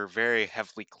matches were very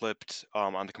heavily clipped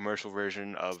on the commercial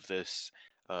version of this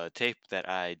tape that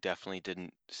I definitely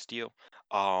didn't steal.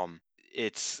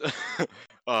 It's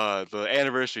the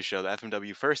anniversary show, the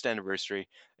FMW first anniversary.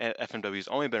 FMW's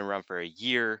only been around for a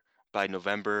year by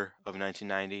November of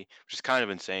 1990, which is kind of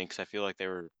insane because I feel like they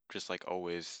were just like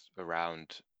always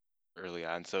around early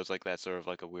on. So it's like that sort of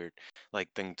like a weird like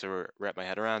thing to wrap my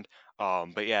head around.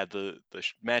 But yeah, the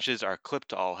matches are clipped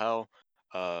to all hell,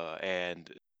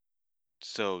 and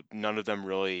so none of them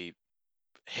really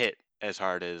hit as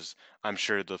hard as I'm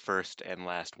sure the first and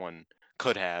last one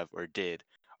could have or did,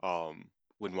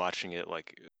 when watching it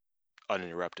like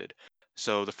uninterrupted.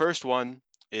 So the first one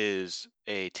is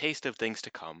a taste of things to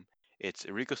come. It's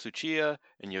Eriko Tsuchiya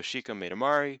and Yoshika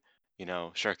Midamari,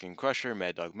 Shark King Crusher,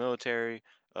 Mad Dog Military,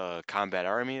 Combat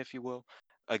Army, if you will,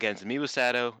 against Miwa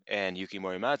Sato and Yuki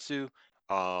Morimatsu.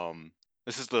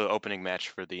 This is the opening match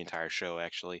for the entire show,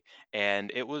 actually,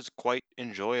 and it was quite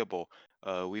enjoyable.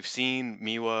 We've seen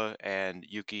Miwa and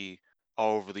Yuki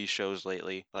all over these shows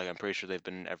lately. Like, I'm pretty sure they've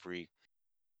been in every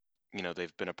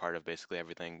they've been a part of basically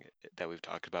everything that we've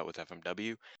talked about with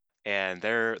FMW, and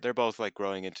they're both like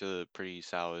growing into pretty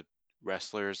solid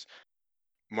wrestlers.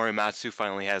 Morimatsu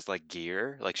finally has like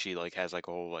gear, like she like has like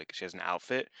a whole like she has an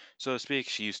outfit, so to speak.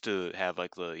 She used to have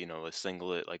like the the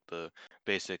singlet, like the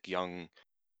basic young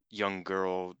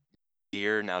girl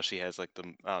gear. Now she has like the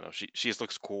I don't know. She just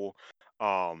looks cool.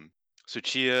 Um,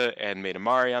 Tsuchiya and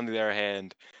Midamari on the other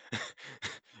hand,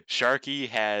 Sharky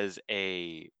has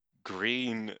a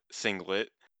green singlet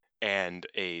and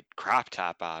a crop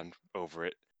top on over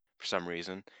it for some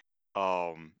reason.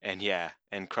 And yeah,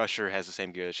 and Crusher has the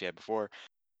same gear that she had before.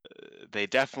 They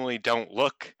definitely don't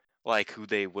look like who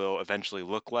they will eventually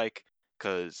look like,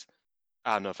 because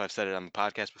I don't know if I've said it on the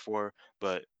podcast before,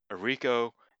 but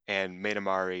Ariko and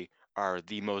Midamari are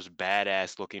the most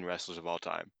badass looking wrestlers of all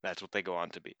time. That's what they go on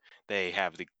to be. They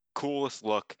have the coolest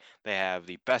look, they have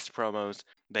the best promos,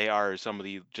 they are some of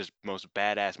the just most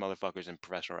badass motherfuckers in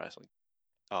professional wrestling.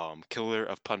 Killer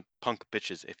of punk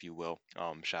bitches, if you will.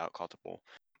 Shout out Cultable.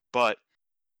 But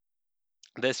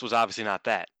this was obviously not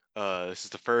that. This is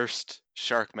the first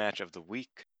shark match of the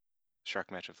week.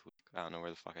 Shark match of the week. I don't know where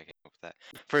the fuck I came up with that.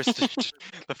 First,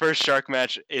 the first shark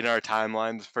match in our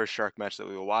timeline, the first shark match that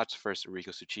we will watch, first Riko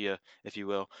Tsuchiya, if you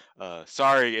will.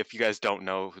 Sorry if you guys don't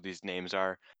know who these names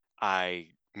are. I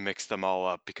mix them all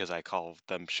up because I call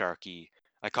them Sharky.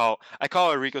 I call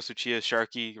Riko Tsuchiya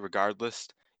Sharky regardless,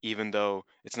 even though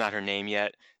it's not her name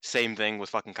yet. Same thing with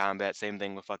fucking Combat. Same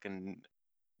thing with fucking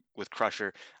with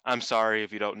Crusher. I'm sorry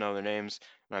if you don't know their names.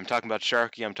 When I'm talking about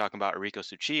Sharky, I'm talking about Ariko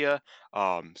Tsuchiya.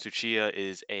 Tsuchiya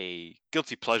is a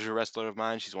guilty pleasure wrestler of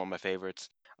mine. She's one of my favorites.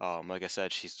 Like I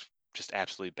said, she's just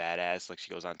absolutely badass. Like,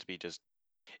 she goes on to be just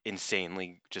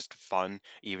insanely just fun,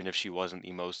 even if she wasn't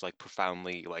the most like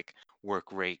profoundly like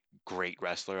work rate great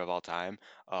wrestler of all time.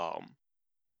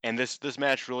 And this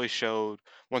match really showed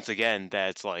once again that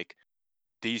it's like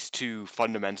these two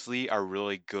fundamentally are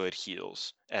really good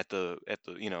heels at the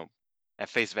at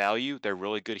face value. They're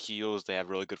really good heels. They have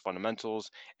really good fundamentals,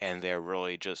 and they're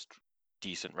really just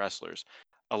decent wrestlers.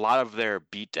 A lot of their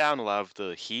beatdown, a lot of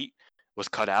the heat was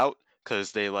cut out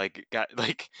because they like got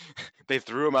like they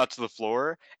threw them out to the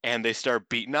floor and they start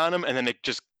beating on them, and then it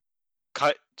just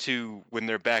cut to when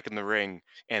they're back in the ring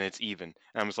and it's even.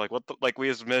 And I was like, what the, like we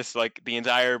just missed like the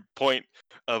entire point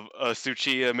of a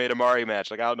Tsuchiya Maida Mari match.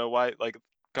 Like, I don't know why. Like,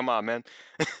 come on, man.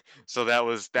 So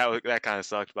that kind of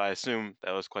sucked, but I assume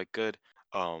that was quite good.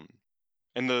 Um,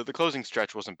 and the closing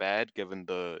stretch wasn't bad, given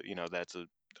the that's a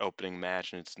opening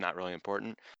match and it's not really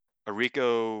important.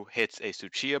 Ariko hits a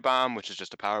Tsuchiya bomb, which is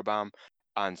just a power bomb,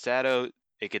 on Sato.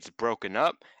 It gets broken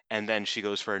up, and then she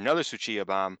goes for another Tsuchiya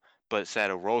bomb, but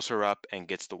Sato rolls her up and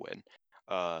gets the win.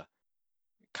 Uh,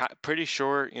 Pretty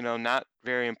short, not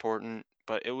very important,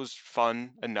 but it was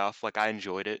fun enough. Like, I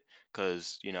enjoyed it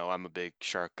because I'm a big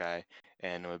Shark guy,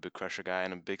 and I'm a big Crusher guy,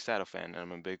 and I'm a big Sato fan, and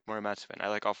I'm a big Morimatsu fan. I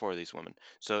like all four of these women,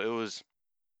 so it was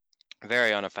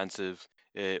very unoffensive.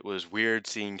 It was weird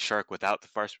seeing Shark without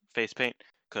the face paint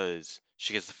because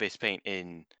she gets the face paint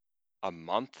in a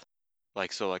month.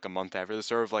 Like a month after the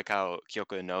sort of like how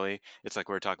Kyoko Inoue, it's like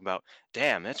we are talking about,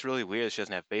 damn, that's really weird. She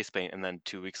doesn't have face paint, and then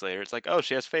 2 weeks later, it's like, oh,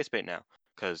 she has face paint now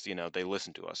because they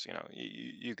listen to us.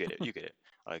 You get it, you get it.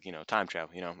 Like time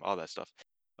travel, all that stuff.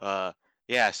 Uh,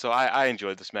 yeah, so I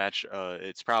enjoyed this match.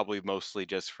 It's probably mostly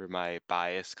just for my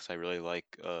bias because I really like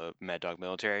Mad Dog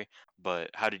Military. But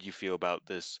how did you feel about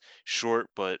this short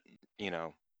but you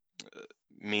know uh,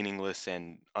 meaningless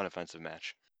and unoffensive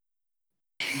match?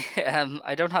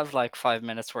 I don't have like 5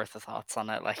 minutes worth of thoughts on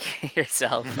it like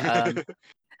yourself.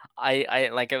 I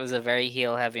like it was a very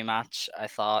heel heavy match. I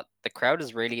thought the crowd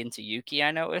is really into Yuki.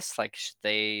 I noticed like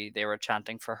they were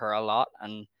chanting for her a lot,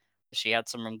 and she had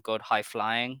some good high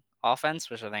flying offense,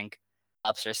 which I think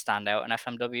helps her stand out in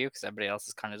FMW because everybody else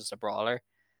is kind of just a brawler.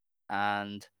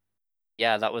 And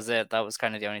yeah, that was it. That was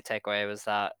kind of the only takeaway was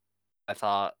that I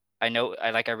thought I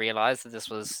realized that this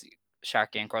was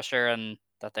Sharky and Crusher and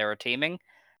that they were teaming.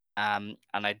 And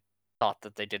I thought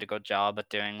that they did a good job at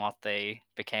doing what they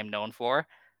became known for.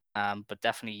 But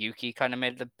definitely Yuki kind of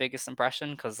made the biggest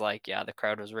impression because, like, yeah, the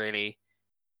crowd was really,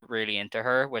 really into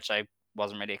her, which I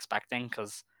wasn't really expecting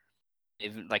because,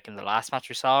 even like in the last match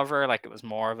we saw of her, like it was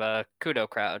more of a Kudo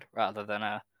crowd rather than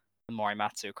a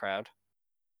Morimatsu crowd.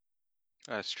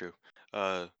 That's true.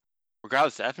 Uh,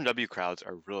 Regardless, the FMW crowds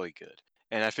are really good,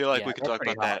 and I feel like Yeah, we could they're talk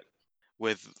pretty about hot. that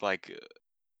with like,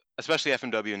 especially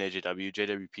FMW and AJW.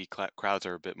 JWP crowds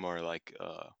are a bit more like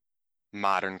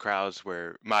modern crowds,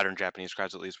 where modern Japanese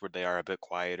crowds at least, where they are a bit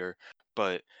quieter.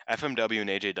 But FMW and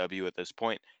AJW at this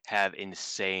point have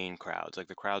insane crowds. Like,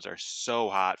 the crowds are so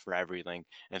hot for everything,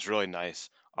 and it's really nice.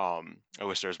 I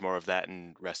wish there was more of that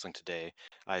in wrestling today.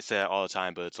 I say that all the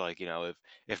time, but it's like,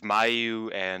 if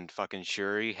Mayu and fucking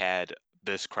Shuri had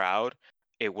this crowd,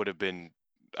 it would have been.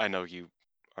 I know you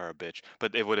are a bitch,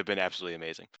 but it would have been absolutely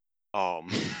amazing.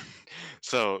 Um,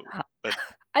 so that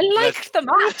I that's liked the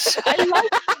match. I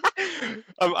liked.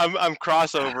 I'm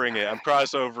crossovering it. I'm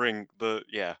crossovering the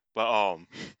yeah, but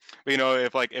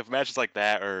but if matches like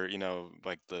that, or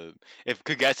like the if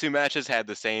Kagetsu matches had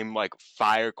the same like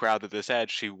fire crowd that this had,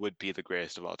 she would be the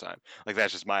greatest of all time. Like,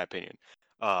 that's just my opinion.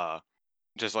 Uh,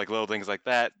 just like little things like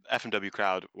that. FMW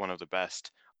crowd, one of the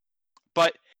best.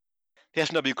 But the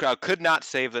FMW crowd could not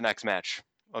save the next match,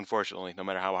 unfortunately, no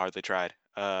matter how hard they tried.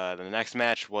 The next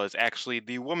match was actually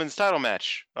the women's title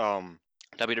match.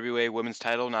 WWA women's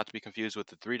title, not to be confused with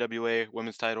the 3WA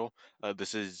women's title.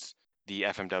 This is the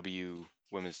FMW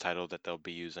women's title that they'll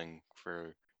be using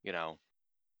for,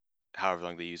 however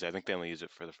long they use it. I think they only use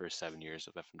it for the first 7 years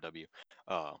of FMW,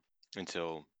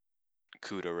 until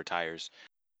Kudo retires.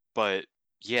 But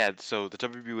yeah, so the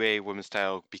WWA women's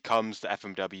title becomes the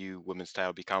FMW women's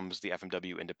title, becomes the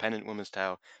FMW independent women's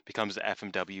title, becomes the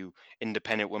FMW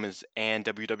independent women's and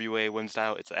WWA women's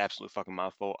title. It's an absolute fucking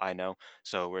mouthful, I know.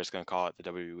 So we're just gonna call it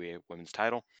the WWA women's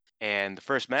title. And the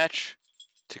first match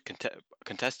to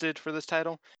contested for this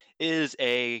title is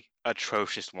a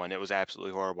atrocious one. It was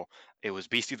absolutely horrible. It was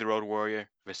BC the Road Warrior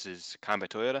versus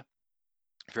Combat Toyota.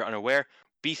 If you're unaware,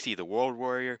 BC the World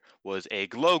Warrior was a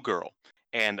glow girl,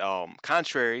 and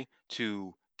contrary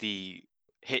to the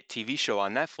hit TV show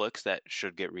on Netflix that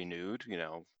should get renewed.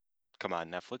 Come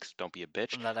on, Netflix, don't be a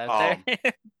bitch. Putting that out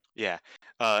there. Yeah.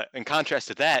 In contrast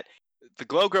to that, the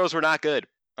Glow Girls were not good.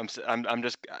 I'm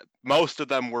just most of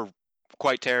them were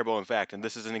quite terrible, in fact, and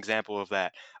this is an example of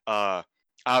that. I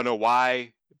don't know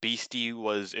why Beastie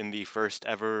was in the first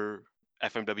ever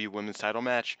FMW Women's Title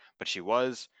match, but she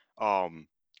was.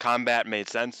 Combat made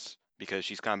sense because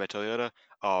she's Combat Toyota.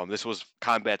 This was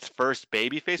Combat's first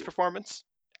babyface performance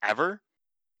ever,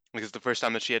 because it's the first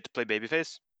time that she had to play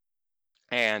babyface,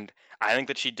 and I think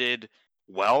that she did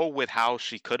well with how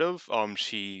she could have.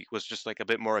 She was just like a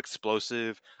bit more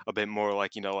explosive, a bit more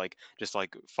like like just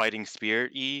like fighting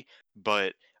spirit-y,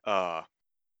 but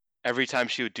every time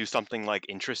she would do something like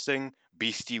interesting,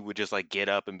 Beastie would just like get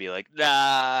up and be like,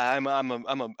 "Nah, I'm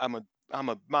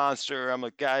a monster. I'm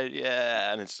a guy."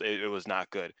 Yeah, and it was not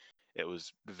good. It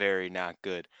was very not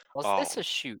good. Was Um, this a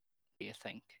shoot, do you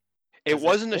think? it Because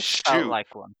wasn't a this felt shoot,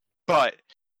 like one. but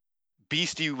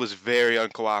Beastie was very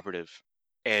uncooperative,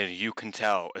 and you can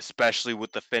tell, especially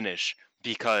with the finish,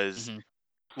 because, Hmm.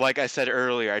 like I said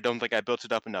earlier, I don't think I built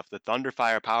it up enough. The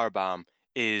Thunderfire Powerbomb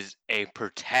is a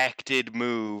protected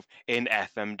move in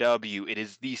FMW. It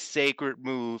is the sacred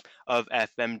move of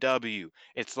FMW.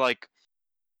 It's like,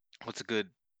 what's a good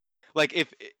like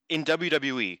if in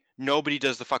WWE nobody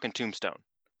does the fucking tombstone,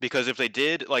 because if they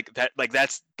did,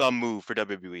 that's the move for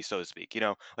WWE, so to speak.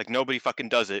 Like nobody fucking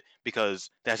does it because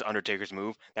that's Undertaker's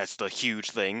move. That's the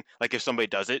huge thing. Like if somebody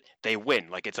does it, they win.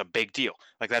 Like it's a big deal.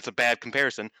 Like that's a bad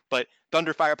comparison. But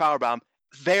Thunderfire Powerbomb,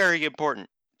 very important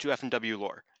to FMW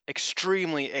lore.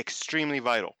 Extremely, extremely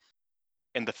vital.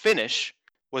 And the finish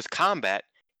was Combat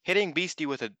hitting Beastie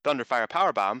with a Thunderfire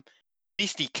Powerbomb.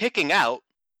 Beastie kicking out,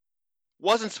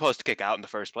 wasn't supposed to kick out in the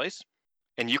first place,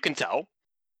 and you can tell.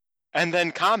 And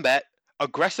then Combat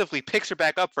aggressively picks her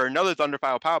back up for another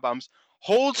Thunderfire Powerbombs,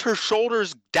 holds her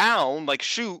shoulders down like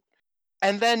shoot,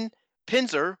 and then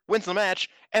pins her, wins the match,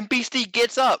 and Beastie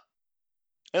gets up.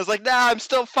 And it's like, nah, I'm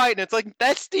still fighting. It's like,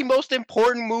 that's the most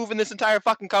important move in this entire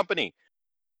fucking company.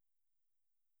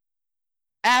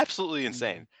 Absolutely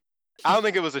insane. I don't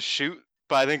think it was a shoot,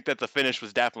 but I think that the finish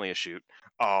was definitely a shoot.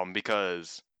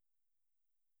 Because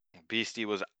Beastie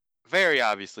was very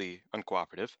obviously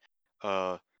uncooperative.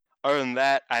 Uh, Other than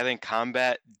that, I think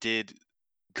Combat did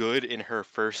good in her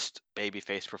first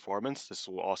babyface performance. This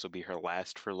will also be her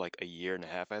last for like a year and a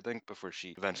half, I think, before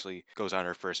she eventually goes on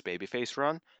her first babyface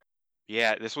run.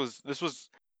 Yeah, this was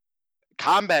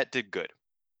Combat did good,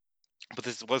 but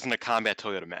this wasn't a Combat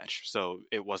Toyota match, so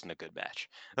it wasn't a good match.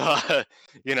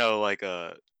 Like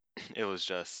it was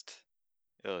just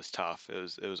it was tough.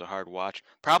 It was a hard watch.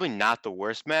 Probably not the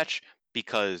worst match,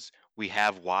 because we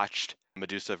have watched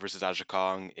Medusa versus Aja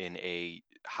Kong in a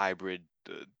hybrid.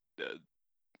 Uh,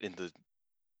 in the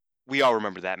We all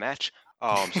remember that match.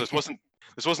 So this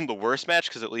wasn't the worst match,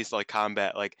 because at least like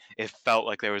Combat, like it felt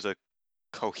like there was a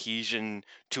cohesion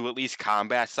to at least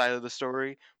Combat side of the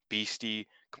story. Beastie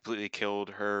completely killed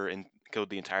her and killed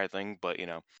the entire thing, but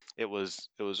it was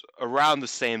around the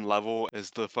same level as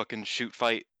the fucking shoot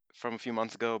fight from a few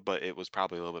months ago, but it was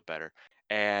probably a little bit better.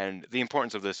 And the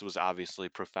importance of this was obviously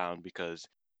profound, because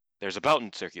there's a belt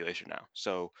in circulation now.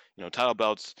 So, title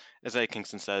belts, as Eddie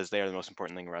Kingston says, they are the most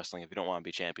important thing in wrestling. If you don't want to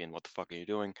be champion, what the fuck are you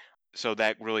doing? So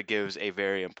that really gives a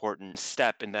very important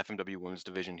step in the FMW Women's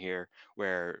Division here,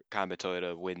 where Combat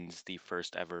Toyota wins the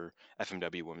first ever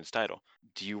FMW Women's title.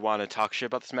 Do you want to talk shit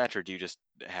about this match, or do you just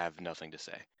have nothing to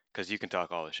say? Because you can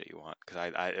talk all the shit you want,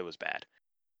 because it was bad.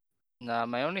 No,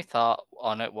 my only thought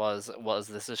on it was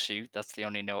this a shoot? That's the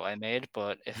only note I made,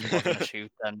 but if it wasn't a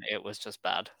shoot, then it was just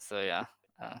bad. So yeah.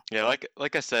 Yeah,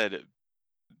 like I said,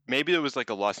 maybe it was like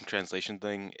a lost in translation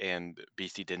thing, and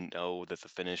BC didn't know that the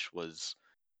finish was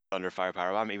Under Fire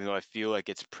Powerbomb, even though I feel like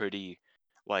it's pretty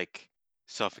like Well,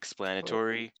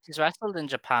 self-explanatory. she's wrestled in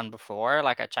Japan before.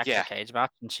 Like I checked her Yeah. cage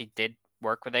match, and she did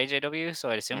work with AJW, so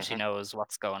I assume she hmm knows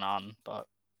what's going on. But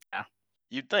yeah.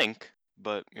 You'd think,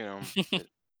 but I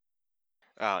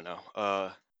don't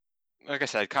know. Like I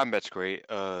said, Combat's great.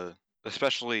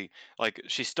 Especially like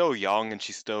she's still young and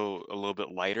she's still a little bit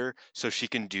lighter, so she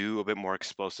can do a bit more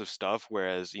explosive stuff.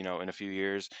 Whereas in a few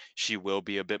years she will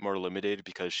be a bit more limited,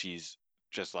 because she's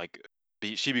just like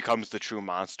she becomes the true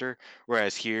monster.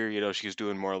 Whereas here, she's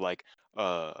doing more like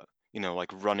like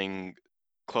running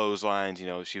clotheslines.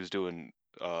 She was doing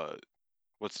uh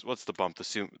what's the bump,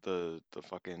 the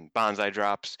fucking bonsai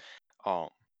drops. Um,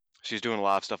 she's doing a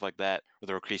lot of stuff like that, or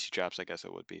the Rikishi drops, I guess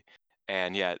it would be.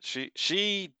 And yeah,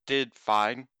 she did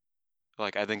fine.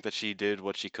 Like I think that she did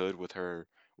what she could with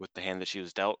the hand that she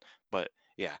was dealt. But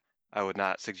yeah, I would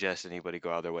not suggest anybody go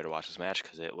out of their way to watch this match,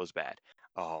 because it was bad.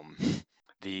 Um,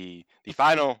 The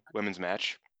final women's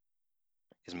match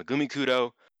is Megumi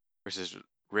Kudo versus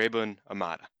Rebun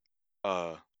Amada.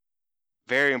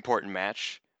 Very important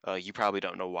match. You probably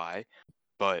don't know why,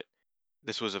 but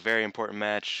this was a very important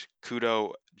match.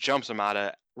 Kudo jumps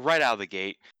Amada right out of the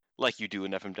gate, like you do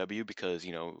in FMW, because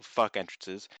fuck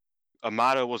entrances.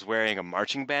 Amada was wearing a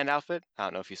marching band outfit. I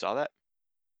don't know if you saw that.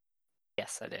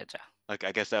 Yes, I did. Yeah. Like,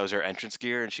 I guess that was her entrance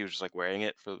gear, and she was just like wearing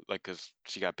it for like because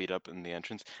she got beat up in the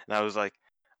entrance. And I was like,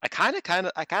 I kind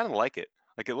of like it.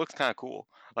 Like, it looks kind of cool.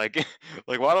 Like,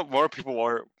 like why don't more people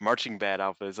wear marching band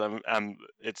outfits?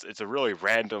 It's a really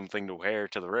random thing to wear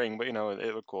to the ring, but it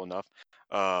looked cool enough.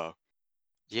 Uh,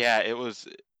 yeah, it was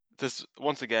this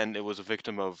once again. It was a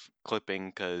victim of clipping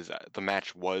because the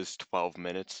match was 12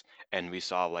 minutes, and we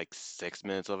saw like 6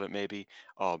 minutes of it maybe.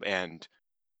 And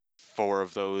four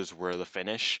of those were the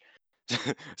finish.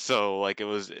 So like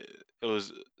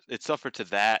it suffered to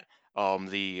that.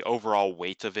 The overall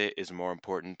weight of it is more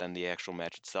important than the actual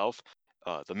match itself.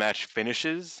 The match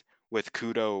finishes with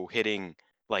Kudo hitting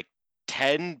like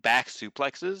 10 back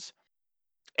suplexes,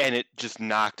 and it just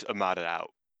knocked Amada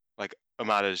out. Like,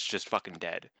 Amada's just fucking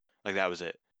dead. Like, that was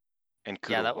it. And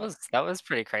Yeah, Kudo that won. was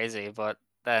pretty crazy. But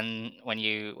then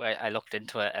I looked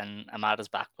into it, and Amada's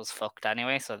back was fucked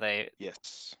anyway. So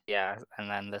Yes. yeah, and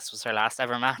then this was her last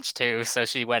ever match too. So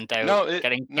she went out No,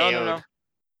 getting no. KO'd.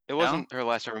 It No? wasn't her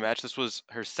last ever match. This was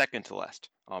her second to last.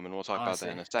 And we'll talk Oh, I about that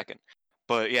see. in a second.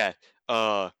 But yeah,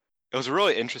 it was a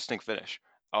really interesting finish.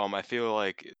 I feel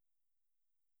like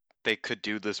they could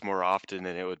do this more often,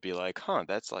 and it would be like, huh,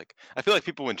 that's like. I feel like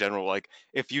people in general, like,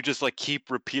 if you just like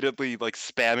keep repeatedly like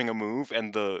spamming a move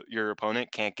and your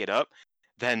opponent can't get up,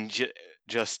 then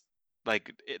just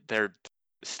like their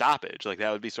stoppage, like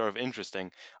that would be sort of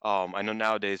interesting. I know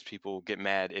nowadays people get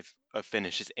mad if a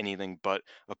finish is anything but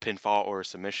a pinfall or a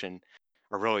submission,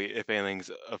 or really if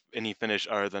anything's any finish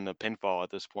other than a pinfall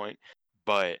at this point.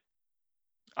 But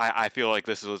I feel like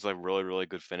this was a really, really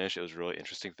good finish. It was a really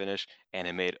interesting finish, and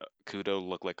it made Kudo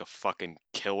look like a fucking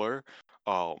killer.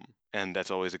 And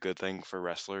that's always a good thing for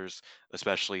wrestlers,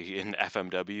 especially in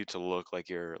FMW, to look like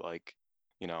you're like,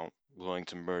 willing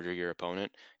to murder your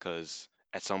opponent, because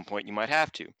at some point you might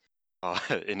have to,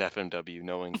 in FMW,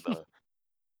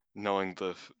 knowing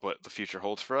what the future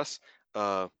holds for us.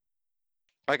 Uh,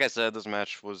 like I said, this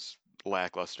match was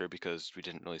lackluster because we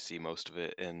didn't really see most of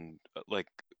it, and like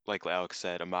Alex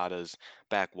said, Amada's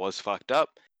back was fucked up.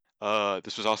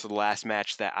 This was also the last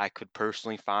match that I could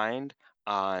personally find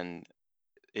on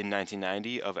in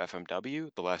 1990 of FMW,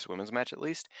 the last women's match at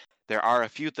least. There are a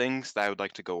few things that I would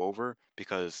like to go over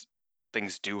because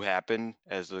things do happen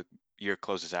as the year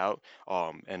closes out,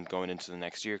 and going into the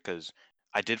next year. Because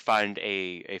I did find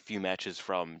a few matches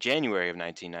from January of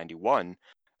 1991,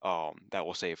 that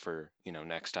we'll save for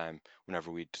next time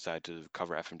whenever we decide to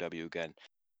cover FMW again.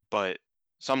 But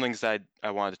some things that I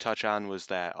wanted to touch on was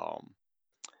that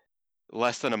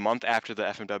less than a month after the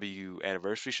FMW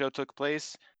anniversary show took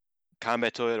place,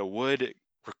 Combat Toyota would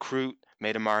recruit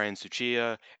Maidamari and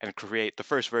Tsuchiya and create the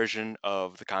first version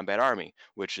of the Combat Army,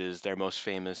 which is their most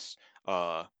famous,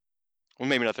 well,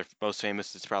 maybe not their most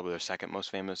famous, it's probably their second most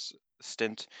famous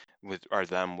stint with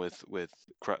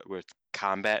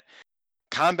Combat.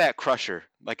 Combat Crusher.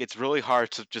 Like, it's really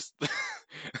hard to just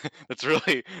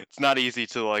it's not easy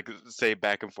to like say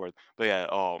back and forth. But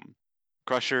yeah,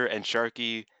 Crusher and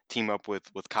Sharky team up with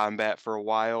Combat for a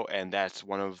while, and that's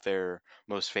one of their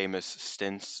most famous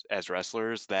stints as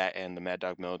wrestlers. That and the Mad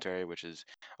Dog Military, which is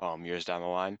years down the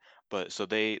line. But so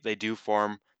they do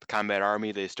form the Combat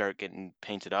Army. They start getting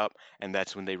painted up, and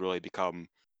that's when they really become,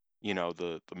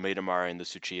 the Maidamara and the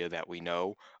Tsuchiya that we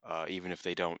know, even if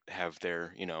they don't have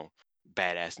their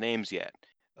badass names yet.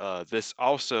 This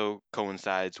also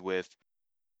coincides with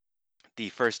the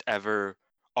first ever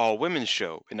all women's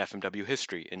show in FMW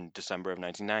history in December of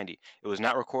 1990. It was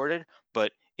not recorded,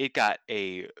 but it got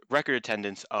a record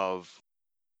attendance of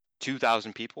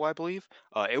 2,000 people, I believe.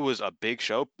 It was a big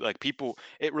show. Like, people,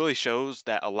 it really shows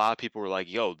that a lot of people were like,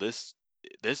 "Yo, this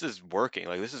is working.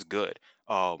 Like, this is good."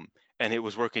 And it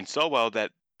was working so well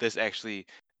that this actually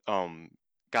um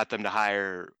got them to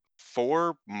hire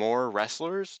four more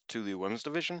wrestlers to the women's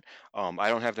division. I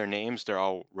don't have their names. They're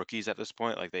all rookies at this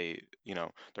point. Like,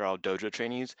 they're all dojo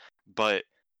trainees. But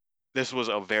this was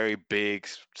a very big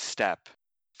step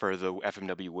for the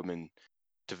FMW women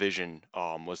division.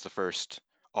 Was the first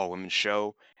all women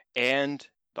show, and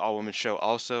the all women show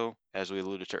also, as we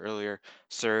alluded to earlier,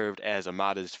 served as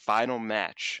Amada's final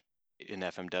match in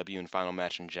FMW and final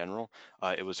match in general.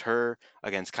 It was her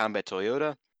against Combat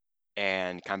Toyota,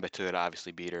 and Combat Toyota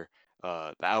obviously beat her.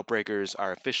 The Outbreakers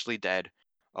are officially dead.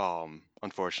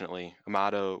 Unfortunately,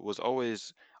 Amato was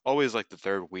always like the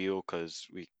third wheel because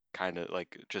we kind of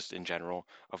like just in general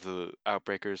of the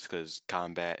Outbreakers because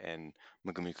Combat and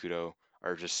Megumi Kudo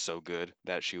are just so good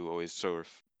that she always sort of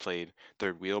played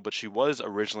third wheel. But she was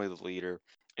originally the leader,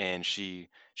 and she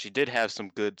did have some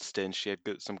good stints. She had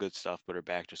some good stuff, but her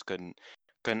back just couldn't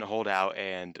hold out.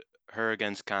 And her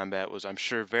against Combat was, I'm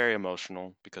sure, very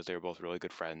emotional because they were both really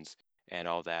good friends and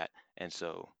all that. And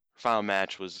so final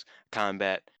match was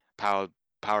Combat power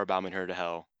power bombing her to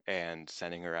hell and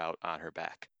sending her out on her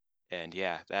back. And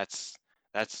yeah, that's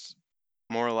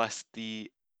more or less the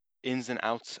ins and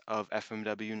outs of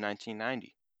FMW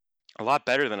 1990. A lot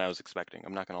better than I was expecting.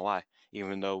 I'm not gonna lie.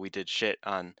 Even though we did shit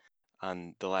on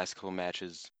the last couple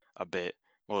matches a bit,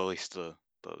 well, at least the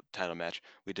title match,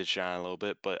 we did shit on a little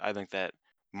bit. But I think that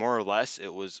more or less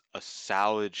it was a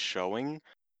solid showing.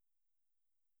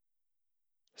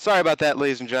 Sorry about that,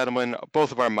 ladies and gentlemen.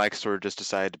 Both of our mics sort of just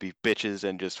decided to be bitches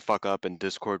and just fuck up, and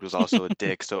Discord was also a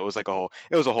dick, so it was like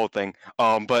it was a whole thing.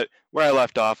 But where I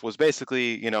left off was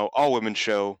basically, all women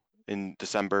show in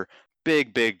December.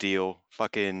 Big deal.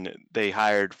 Fucking, they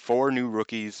hired 4 new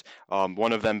rookies.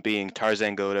 One of them being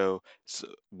Tarzan Goto's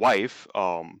wife.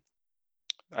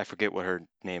 I forget what her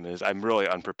name is. I'm really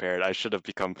unprepared. I should have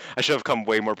come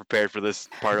way more prepared for this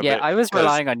part of Yeah, it I was because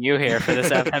relying on you here for this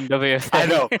FMW I thing.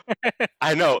 know.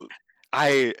 I know.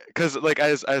 Cause like I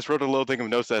just wrote a little thing of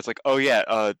notes that's like, oh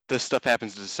yeah, this stuff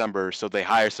happens in December, so they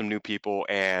hire some new people,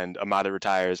 and Amada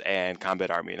retires, and Combat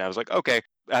Army, and I was like, okay.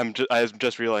 I was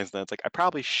just realizing that it's like I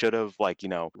probably should have like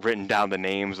written down the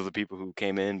names of the people who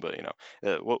came in, but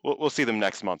we'll see them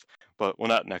next month. But well,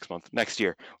 not next month, next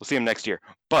year. We'll see them next year.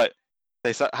 But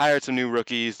they hired some new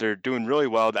rookies. They're doing really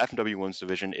well. The FMW Women's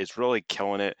division is really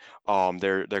killing it.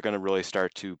 They're going to really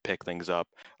start to pick things up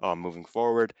moving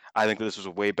forward. I think this was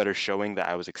a way better showing that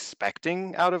I was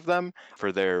expecting out of them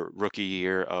for their rookie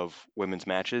year of women's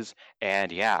matches. And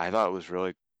yeah, I thought it was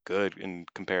really good in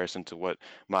comparison to what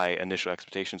my initial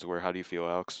expectations were. How do you feel,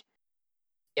 Alex?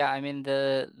 Yeah, I mean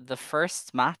the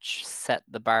first match set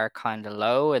the bar kind of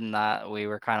low in that we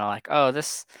were kind of like, oh,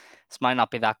 this might not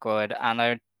be that good. And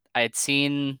I had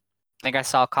seen, I think I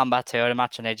saw Combat Toyota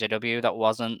match in AJW that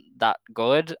wasn't that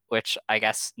good, which I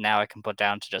guess now I can put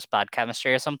down to just bad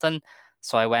chemistry or something.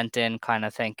 So I went in kind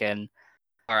of thinking,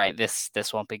 all right, this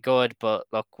won't be good, but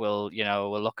look, we'll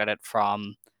look at it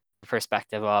from the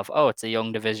perspective of, oh, it's a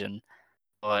young division.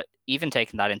 But even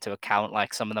taking that into account,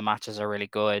 like some of the matches are really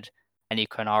good, and you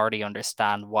can already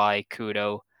understand why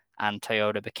Kudo and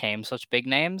Toyota became such big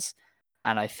names.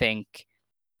 And I think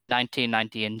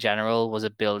 1990 in general was a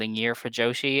building year for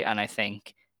Joshi, and I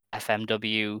think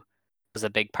FMW was a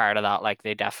big part of that. Like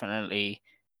they definitely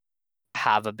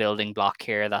have a building block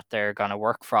here that they're gonna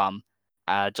work from,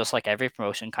 just like every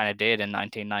promotion kind of did in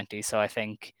 1990. So I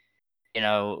think, you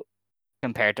know,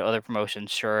 compared to other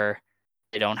promotions, sure,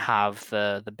 they don't have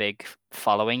the big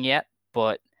following yet,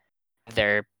 but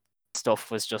their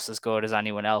stuff was just as good as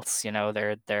anyone else.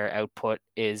 Their output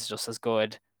is just as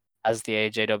good as the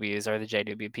AJWs or the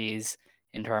JWPs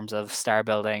in terms of star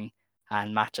building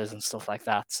and matches and stuff like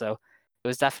that. So it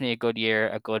was definitely a good year,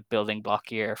 a good building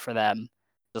block year for them,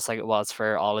 just like it was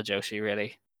for all of Joshi,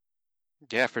 really.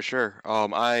 Yeah, for sure.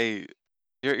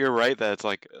 You're right that it's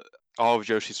like all of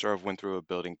Yoshi sort of went through a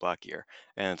building block year,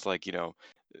 and it's like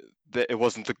that it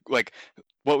wasn't the like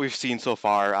what we've seen so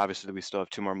far. Obviously, we still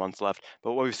have 2 more months left,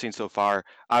 but what we've seen so far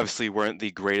obviously weren't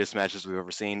the greatest matches we've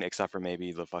ever seen, except for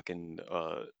maybe the fucking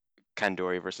Ken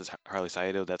Dory versus Harley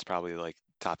Saito. That's probably like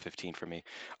top 15 for me,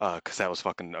 because that was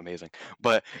fucking amazing.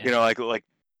 But Yeah.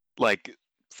 like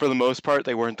for the most part,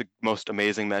 they weren't the most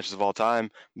amazing matches of all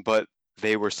time, but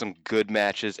they were some good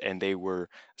matches and they were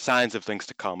signs of things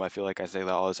to come. I feel like I say that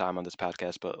all the time on this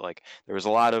podcast, but like there was a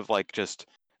lot of like just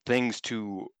things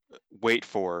to wait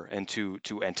for and to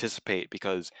anticipate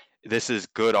because this is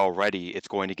good already. It's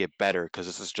going to get better because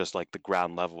this is just like the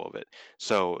ground level of it.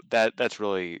 So that's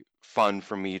really fun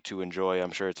for me to enjoy.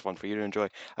 I'm sure it's fun for you to enjoy.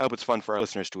 I hope it's fun for our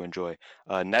listeners to enjoy.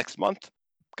 Next month,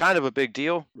 kind of a big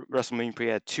deal. WrestleMania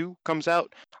Pre 2 comes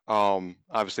out.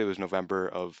 Obviously, it was November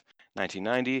of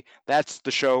 1990. That's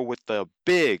the show with the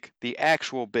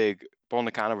actual big Bull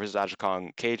Nakano versus Aja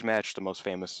Kong cage match, the most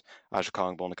famous Aja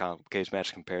Kong Bull Nakano cage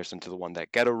match comparison to the one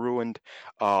that Gedo ruined.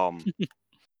 Um,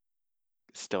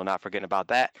 Still not forgetting about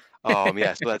that.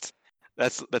 Yeah, so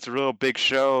that's a real big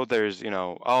show. There's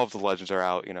all of the legends are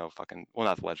out. Fucking well,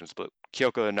 not the legends, but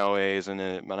Kyoko Inoue is in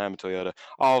it, Manami Toyota,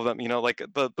 all of them. Like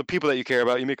the people that you care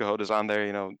about. Yumiko Hota's on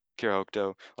there. Kira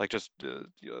Hokuto. Like just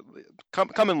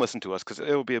come and listen to us because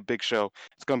it will be a big show.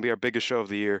 It's going to be our biggest show of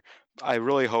the year. I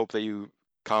really hope that you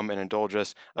come and indulge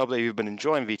us. I hope that you've been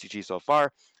enjoying VTG so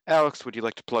far. Alex, would you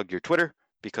like to plug your Twitter?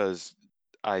 Because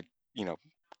I,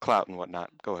 clout and whatnot.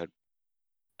 Go ahead.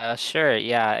 Sure,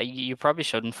 yeah. You probably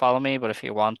shouldn't follow me, but if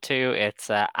you want to, it's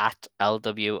at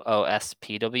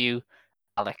LWOSPW,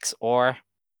 Alex Orr.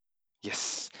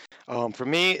 Yes. For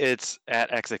me, it's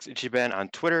at XXIchiban on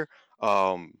Twitter.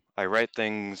 I write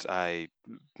things. I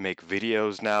make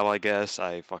videos now. I guess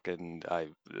I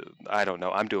don't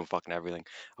know. I'm doing fucking everything.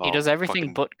 He does everything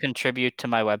Fucking but contribute to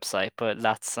my website, but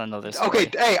that's another okay.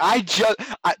 story. Hey,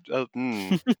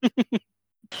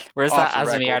 Where's off that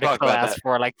the record. Asmi We'll talk article about as that.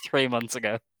 for like 3 months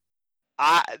ago?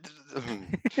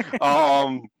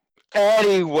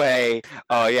 Anyway,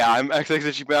 yeah, I'm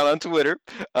XXIchiban on Twitter.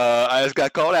 I just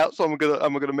got called out, so I'm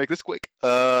gonna make this quick.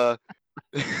 Yeah,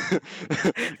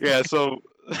 so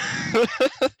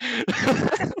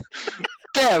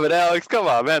damn it, Alex, come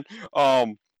on, man.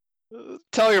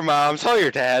 Tell your mom, tell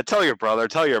your dad, tell your brother,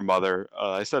 tell your mother.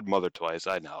 I said mother twice.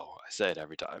 I know. I say it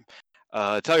every time.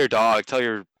 Tell your dog, tell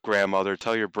your grandmother,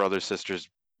 tell your brother, sister's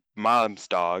mom's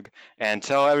dog, and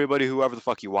tell everybody, whoever the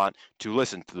fuck you want, to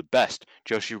listen to the best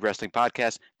Joshi Wrestling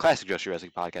podcast, classic Joshi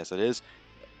Wrestling podcast that is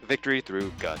Victory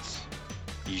Through Guts.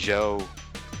 Ijo,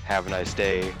 have a nice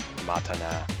day.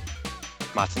 Matana.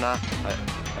 Matana?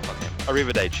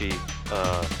 Arrivederci.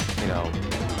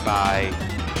 Bye.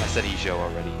 I said Ijo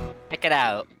already. Check it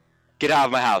out. Get out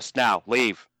of my house now.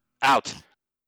 Leave. Out.